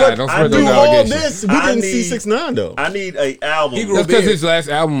 my God, don't I spread those do Through all allegations. this, we I didn't see need- 6ix9ine though. I need a album. He grew That's because beard. his last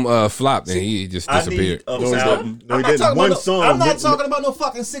album flopped and he just I disappeared. need No, an he album. didn't. No, he didn't. One song. I'm not didn't- talking about no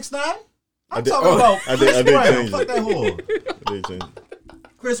fucking 6ix9ine. I'm did- talking oh, about I Chris did Brown. change Fuck it. that whore. They changed it.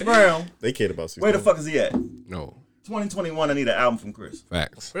 Chris Brown. They cared about 6ix9ine. Where the fuck is he at? No, 2021. I need an album from Chris.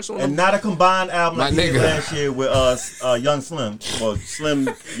 facts. Chris on And not a combined album My like he did nigga. last year with Young Slim or Slim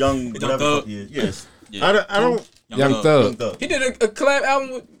Young whatever the fuck he is. Yes, I don't. Young Young Thug. Thug. He did a collab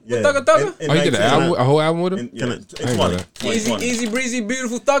album with Yeah. Thugger Thugger. In Oh, you did 19 a whole album with him? In Can I- 20. that. Easy, 2020. easy breezy,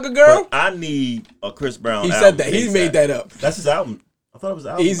 beautiful Thugger girl. But I need a Chris Brown He album. said that. He ASAP. made that up. That's his album. I thought it was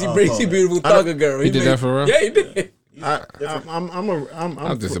the album. Easy breezy, beautiful Thugger girl. He did made- that for real? Yeah, he did.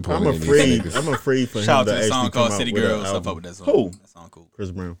 I'm disappointed in these niggas. I'm afraid for him Shout to out to the actually song come called out City with an Girls. I album. fuck with that song. Who? That song cool.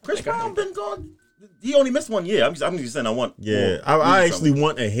 Chris Brown. Chris Brown been gone. He only missed 1 year. I'm just saying I want. Yeah, more I music actually from him.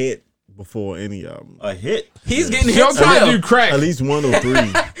 want a hit before any album. a hit. He's getting Yo, hits trying to now. do crack. At least 1 or 3.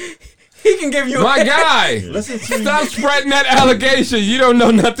 He can give you a My hit. guy. Listen to Stop spreading that allegation. You don't know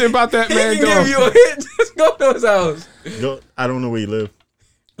nothing about that He man, can dog. give you a hit. Let's go to his house. I don't know where he live.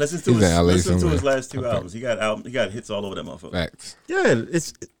 Listen to He's in LA his somewhere. last two Okay. albums. He got hits all over that motherfucker. Facts. Yeah,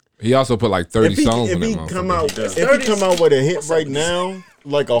 it's He also put like 30 songs if on that he motherfucker. come out He does. if he come out with a hit right now,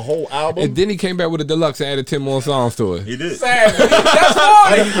 like a whole album. And then he came back with a deluxe and added 10 more songs to it. He did. Sad.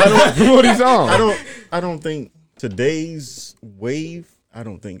 That's 40. 40 songs. I don't think today's wave. I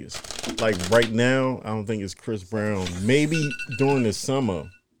don't think it's like right now. I don't think it's Chris Brown. Maybe during the summer,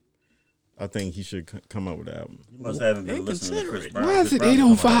 I think he should come out with an album. You must haven't been listening to Chris Brown. Why is Chris it Brown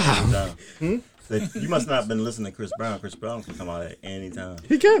can come 8:05? out at any time. You must not have been listening to Chris Brown. Chris Brown can come out at any time.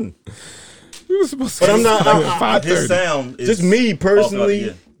 He can, We were supposed to but I'm not. His 5:30. sound is Just me all personally.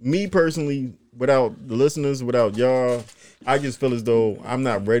 throughout Me personally, without the listeners, without y'all, I just feel as though I'm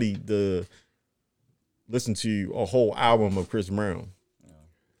not ready to listen to a whole album of Chris Brown.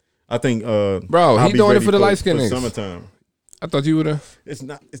 I think, Bro, I'll he be doing it ready for the light-skinned for niggas. Summertime. I thought you would have. It's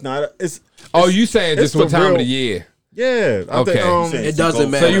not. It's Oh, you saying it's just what the the time of real- the year? yeah. I Okay. think, It doesn't So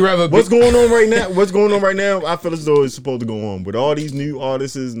matter. you rather what's going on right now? What's going on right now? I feel as though it's supposed to go on with all these new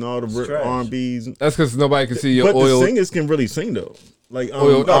artists and all the trash. R&B's. That's because nobody can see your But oil. the singers can really sing though. Like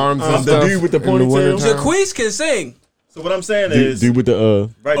Oiled arms and the stuff dude with the in the ponytail, wintertime. Jacquees can sing. So what I'm saying dude, is, dude with the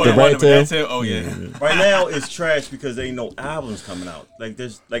right Oh, now, the one with tail? that tail? Oh, yeah. right now it's trash because there ain't no albums coming out. Like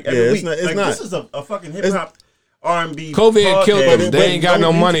there's like every Yeah, it's week. not- it's like not. this is a fucking hip hop R&B. COVID killed podcast. them. They ain't got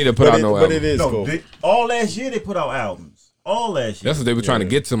no money to put out no But album. it is No, cool. all last year they put out albums. All last year. That's what they were trying to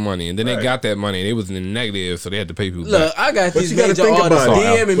get some money, and then they Right. got that money, and it was in the negative, so they had to pay people Look, back. I got But these you gotta major think artists about it.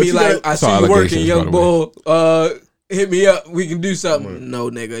 DMing But me you like, gotta- I It's see all you working, allegations, young by boy. Hit me up. We can do something. No,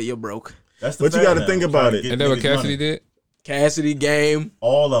 nigga, you're broke. That's the But you fact gotta now. think I'm about trying to it. get And that what niggas Cassidy money. did? Cassidy, Game.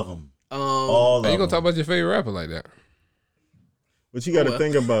 All of them. All of How you gonna them. talk about your favorite rapper like that? But you got to well.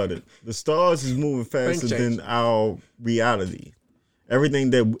 think about it. The stars is moving faster change. than our reality. Everything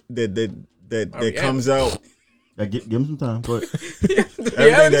that comes out. Give him some time. But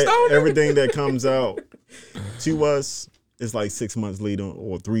everything that comes out to us is like 6 months later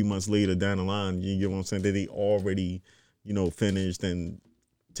or 3 months later down the line. You get what I'm saying? That they already, finished and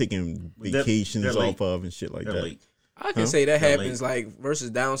taking vacations they're late. off of and shit like They're that. late. I can say that They're happens like versus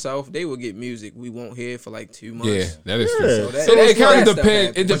down south. They will get music we won't hear for like 2 months. Yeah, that is true. Yeah. So that- So it that's kind of stuff depends.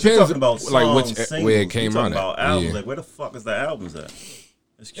 happens. It But you're depends, talking about songs, like which singles. where it came You're talking out about at. albums. Yeah. Like where the fuck is the albums at?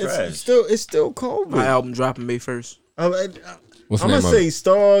 It's trash. It's still COVID. My album dropping May 1st. I'm What's the gonna name of say it?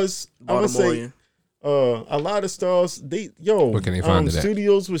 stars. I'm gonna say Baltimorean. a lot of stars. Where can they find it at?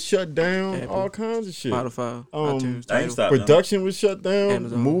 studios was shut down. Apple, all kinds of shit. Spotify, Um, iTunes, I ain't Tidal, stopped. Production was shut down.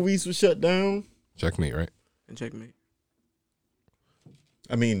 Amazon. Movies was shut down. Checkmate, right? and Checkmate.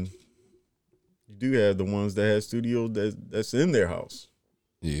 I mean, you do have the ones that have studios that's in their house.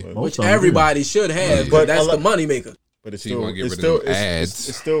 Yeah. But, Which everybody should have, Yeah. but But that's a the lot- money maker. but it's So you still wanna get it's rid still of them ads.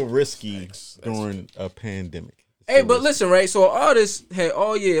 it's still risky during a pandemic. It's Hey, still but risky. listen, right? So artists had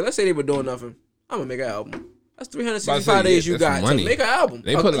all year. Let's say they were doing nothing. I'm gonna make an album. That's 365 days you that's got money. to make an album.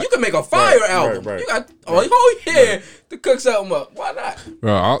 They put You like- can make a fire Right, album. right. You got all whole year to cook something up. Why not?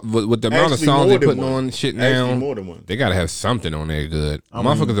 Bro, with the amount of Actually, songs more they than putting one. on shit Actually, now, more than one. they gotta have something on there good.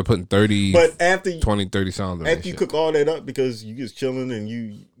 Motherfuckers are putting 30, But after 20, 30 songs on that after you shit. cook all that up because you just chilling and you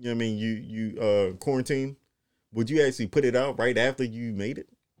know what I mean you quarantine, would you actually put it out right after you made it?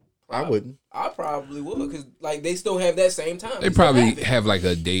 I wouldn't. I probably would because like they still have that same time. They still probably have it. have like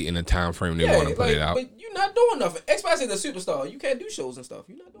a date and a time frame they want to put like, it out. But you're not doing nothing. Especially the superstar. You can't do shows and stuff.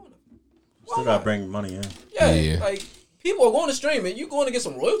 You're not doing nothing. Why Still not? gotta bring money in. Yeah, Yeah. like people are going to stream it. You're going to get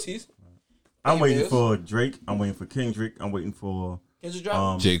some royalties. I'm Hey, waiting Bills. for Drake. I'm waiting for Kendrick. I'm waiting for Kendrick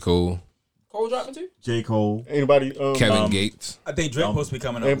dropping. J. Cole, Cole dropping too. J. Cole. Anybody? Kevin Gates. I think Drake supposed to be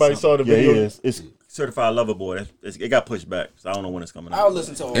coming up. Anybody saw the Yeah, he video? is. It's Certified Lover Boy. It got pushed back, so I don't know when it's coming out. I'll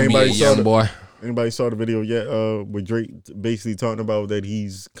listen to all. Anybody NBA saw Young the- Boy. Anybody saw the video yet? With Drake basically talking about that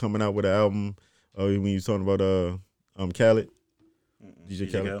he's coming out with an album. When he was talking about Khaled,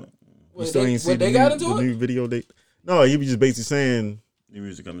 DJ Khaled. You still ain't see they got into the it? new video. No, he was just basically saying, New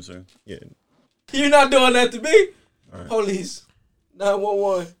music coming soon. yeah, You're not doing that to me. Right. Police.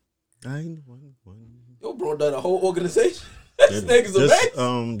 911. 911. Yo, bro, done a whole organization. This nigga's a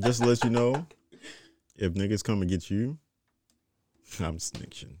man. Just to let you know, if niggas come and get you, I'm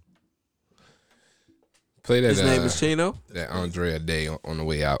snitching. Play that. His name is Chino. That Andre Day on the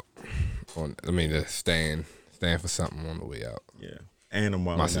way out. The stand for something on the way out. Yeah, and I'm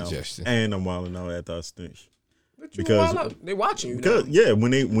wilding My out. suggestion. And I'm wilding out after I snitch. Because Because they watching you. because Now. yeah,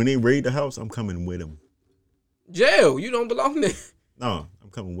 when they raid the house, I'm coming with them. Jail. You don't belong there. No, I'm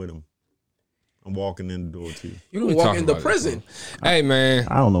coming with them. I'm walking in the door too. You don't walk into prison. Hey, man.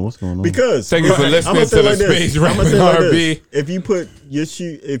 I don't know what's going on. Because Thank you for listening to the Space Rapping RB. If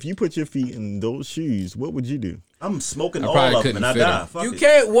you put your feet in those shoes, what would you do? I'm smoking I all probably of them and I couldn't die. fit Fuck You it.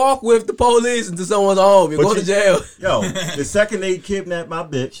 can't walk with the police into someone's home. You're going to jail. Yo, the second they kidnap my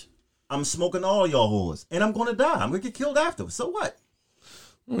bitch, I'm smoking all y'all whores. And I'm going to die. I'm going to get killed after. So what?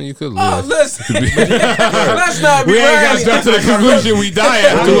 Well, you could Oh, live. listen. Let's not be We ain't got right. to jump to the conclusion we die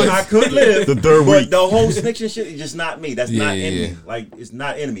afterwards. I could live. The third but week. the whole snitching shit is just not me. That's not in Yeah. me. Like, it's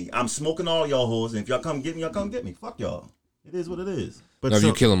not in me. I'm smoking all y'all whores. And if y'all come get me, y'all come get me. Fuck y'all. It is what it is. But No, if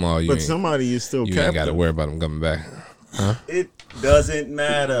you kill them all, you but ain't, somebody is still you ain't got to captive. worry about them coming back. It doesn't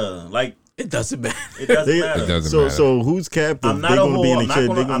matter. Like, It doesn't matter. it doesn't They- matter. It doesn't So matter. so who's captive? I'm not They're a gonna be in whore. the I'm not shit.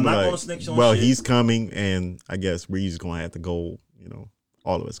 gonna- They're gonna I'm be not like, gonna snitch on well, shit. he's coming, and I guess Reed's gonna have to go. You know,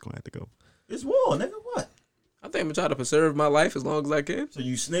 all of us gonna have to go. It's war, nigga. What? I think I'm going to try to preserve my life as long as I can. So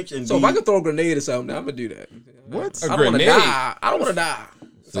you snitch and So if I could throw a grenade or something, I'm going to do that. What? I don't want to grenade? die. I don't want to die.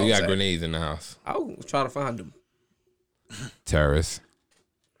 That's So all you I'm got saying. grenades in the house. I'll try to find them. Terrorists.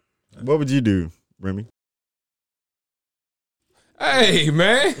 What would you do, Remy? Hey,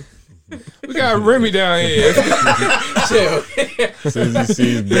 man. We got Remy down here. Chill. As soon as he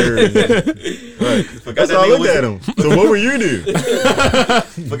sees Barry, right. forgot That's that how I nigga looked was, at him. So what would you do?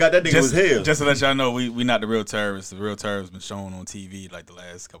 forgot that nigga was here. Just to let y'all know, we not the real terrorists. The real terrorists been shown on TV like the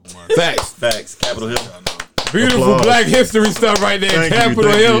last couple months. Facts. Facts. Capitol Hill. Y'all know. Beautiful Applause. Black history stuff right there. Thank you, Capitol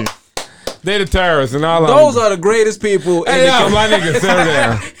thank Hill. you. They the terrorists and all of Those them. are the greatest people. Hey, yo, my nigga, settle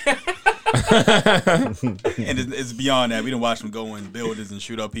down. And it's beyond that. We done watch them go in buildings and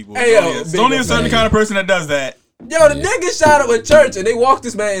shoot up people. Hey, yo, It's only a certain kind of person that does that. Yo, the nigga shot up a church and they walked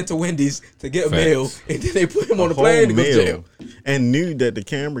this man into Wendy's to get Facts. mail, and then they put him on the Whole plane to go to meal. jail. And knew that the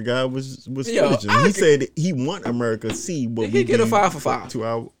camera guy was Yo, footage. I He could- said he want America to see what He we get a do 5 for 5. to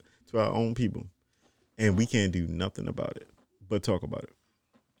our own people, and we can't do nothing about it but talk about it.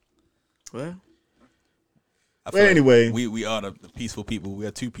 Well, I But feel like anyway. we are the peaceful people. We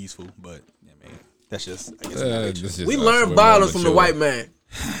are too peaceful, but yeah, man, that's just I guess This is we us. learned We're violence more from the mature. white man.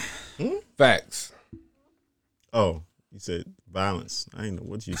 Facts. Oh, you said violence. I didn't know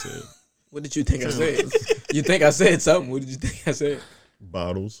what you said. What did you think I said? You think I said something? What did you think I said?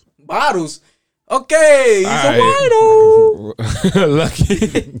 Bottles. Bottles. Okay, he's All a white.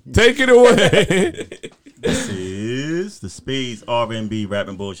 Lucky. Take it away. This is the Spades R&B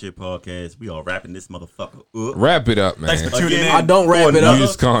Rapping Bullshit Podcast. We are wrapping this motherfucker up. Wrap it up, man. Thanks for tuning in. I don't wrap For it up.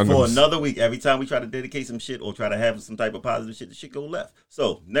 Use condoms. For another week, every time we try to dedicate some shit or try to have some type of positive shit, the shit go left.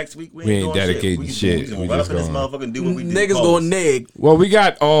 So next week we ain't doing dedicating shit. shit. We We run up just in this gonna- motherfucker and do what we do. Niggas Pause. going nig. Well, we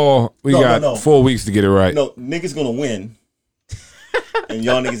got No. 4 weeks to get it right. No, niggas gonna win, and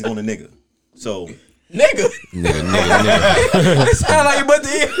y'all niggas gonna nigga. So Nigga. Nigga. It sound like you about to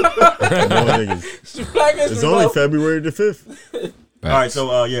eat. No niggas. Black It's history only month. February the 5th. all right,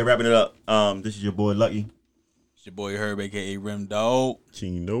 so yeah, wrapping it up. This is your boy Lucky. It's your boy Herb, aka Rim Dog.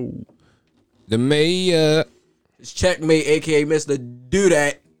 Chino. The mayor. It's Checkmate, aka Mr. Do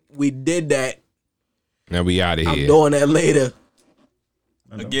That. We did that. Now we out of I'm here. doing that later.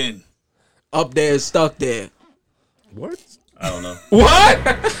 Again. Up there, stuck there. What? I don't know. What? I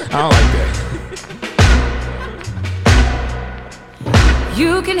don't like that.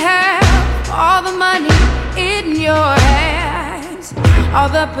 You can have all the money in your hands, all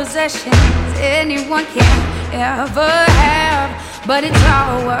the possessions anyone can ever have, but it's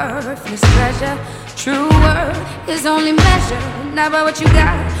all worthless treasure. True worth is only measured not by what you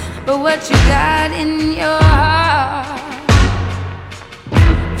got, but what you got in your heart.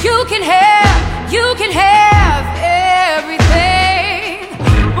 You can have everything,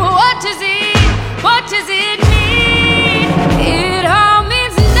 but what does it mean? It all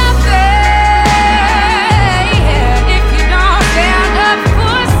means nothing if you don't stand up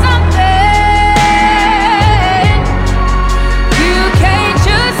for something. You can't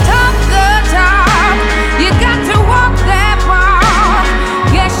just talk the talk, you got to walk that walk.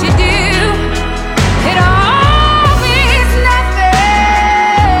 Yes, you do. It all means nothing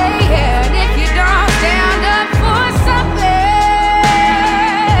if you don't stand up for something.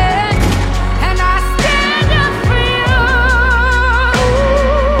 And I stand up for you.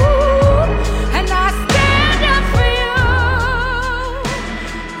 And I stand up for you.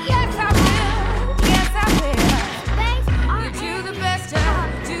 Yes, I will. Yes, I will. You do the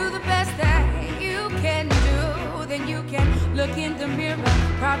best that you can do. Then you can look in the mirror,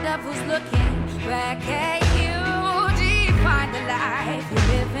 proud of who's looking back at you. Define the life you're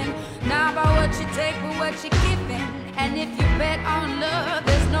living, not by what you take, but what you're giving. And if you bet on love,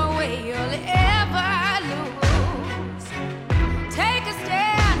 there's no way you'll ever lose. Take a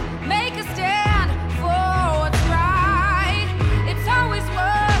stand, make a stand.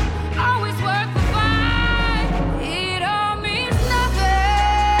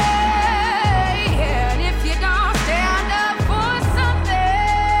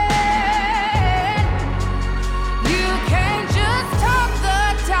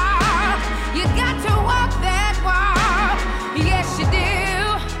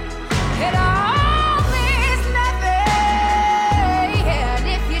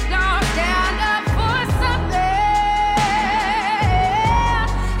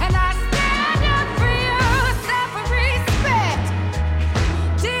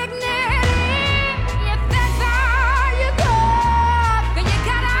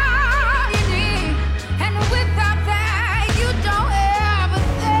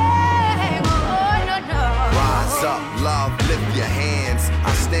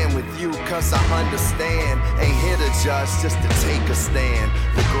 cause I understand. Ain't here to judge, just to take a stand.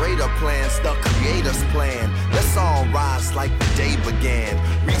 The greater plans, the creator's plan. Let's all rise like the day began.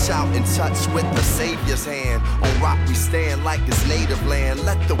 Reach out and touch with the Savior's hand. On rock we stand like his native land.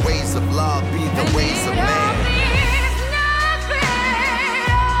 Let the ways of love be the ways of man.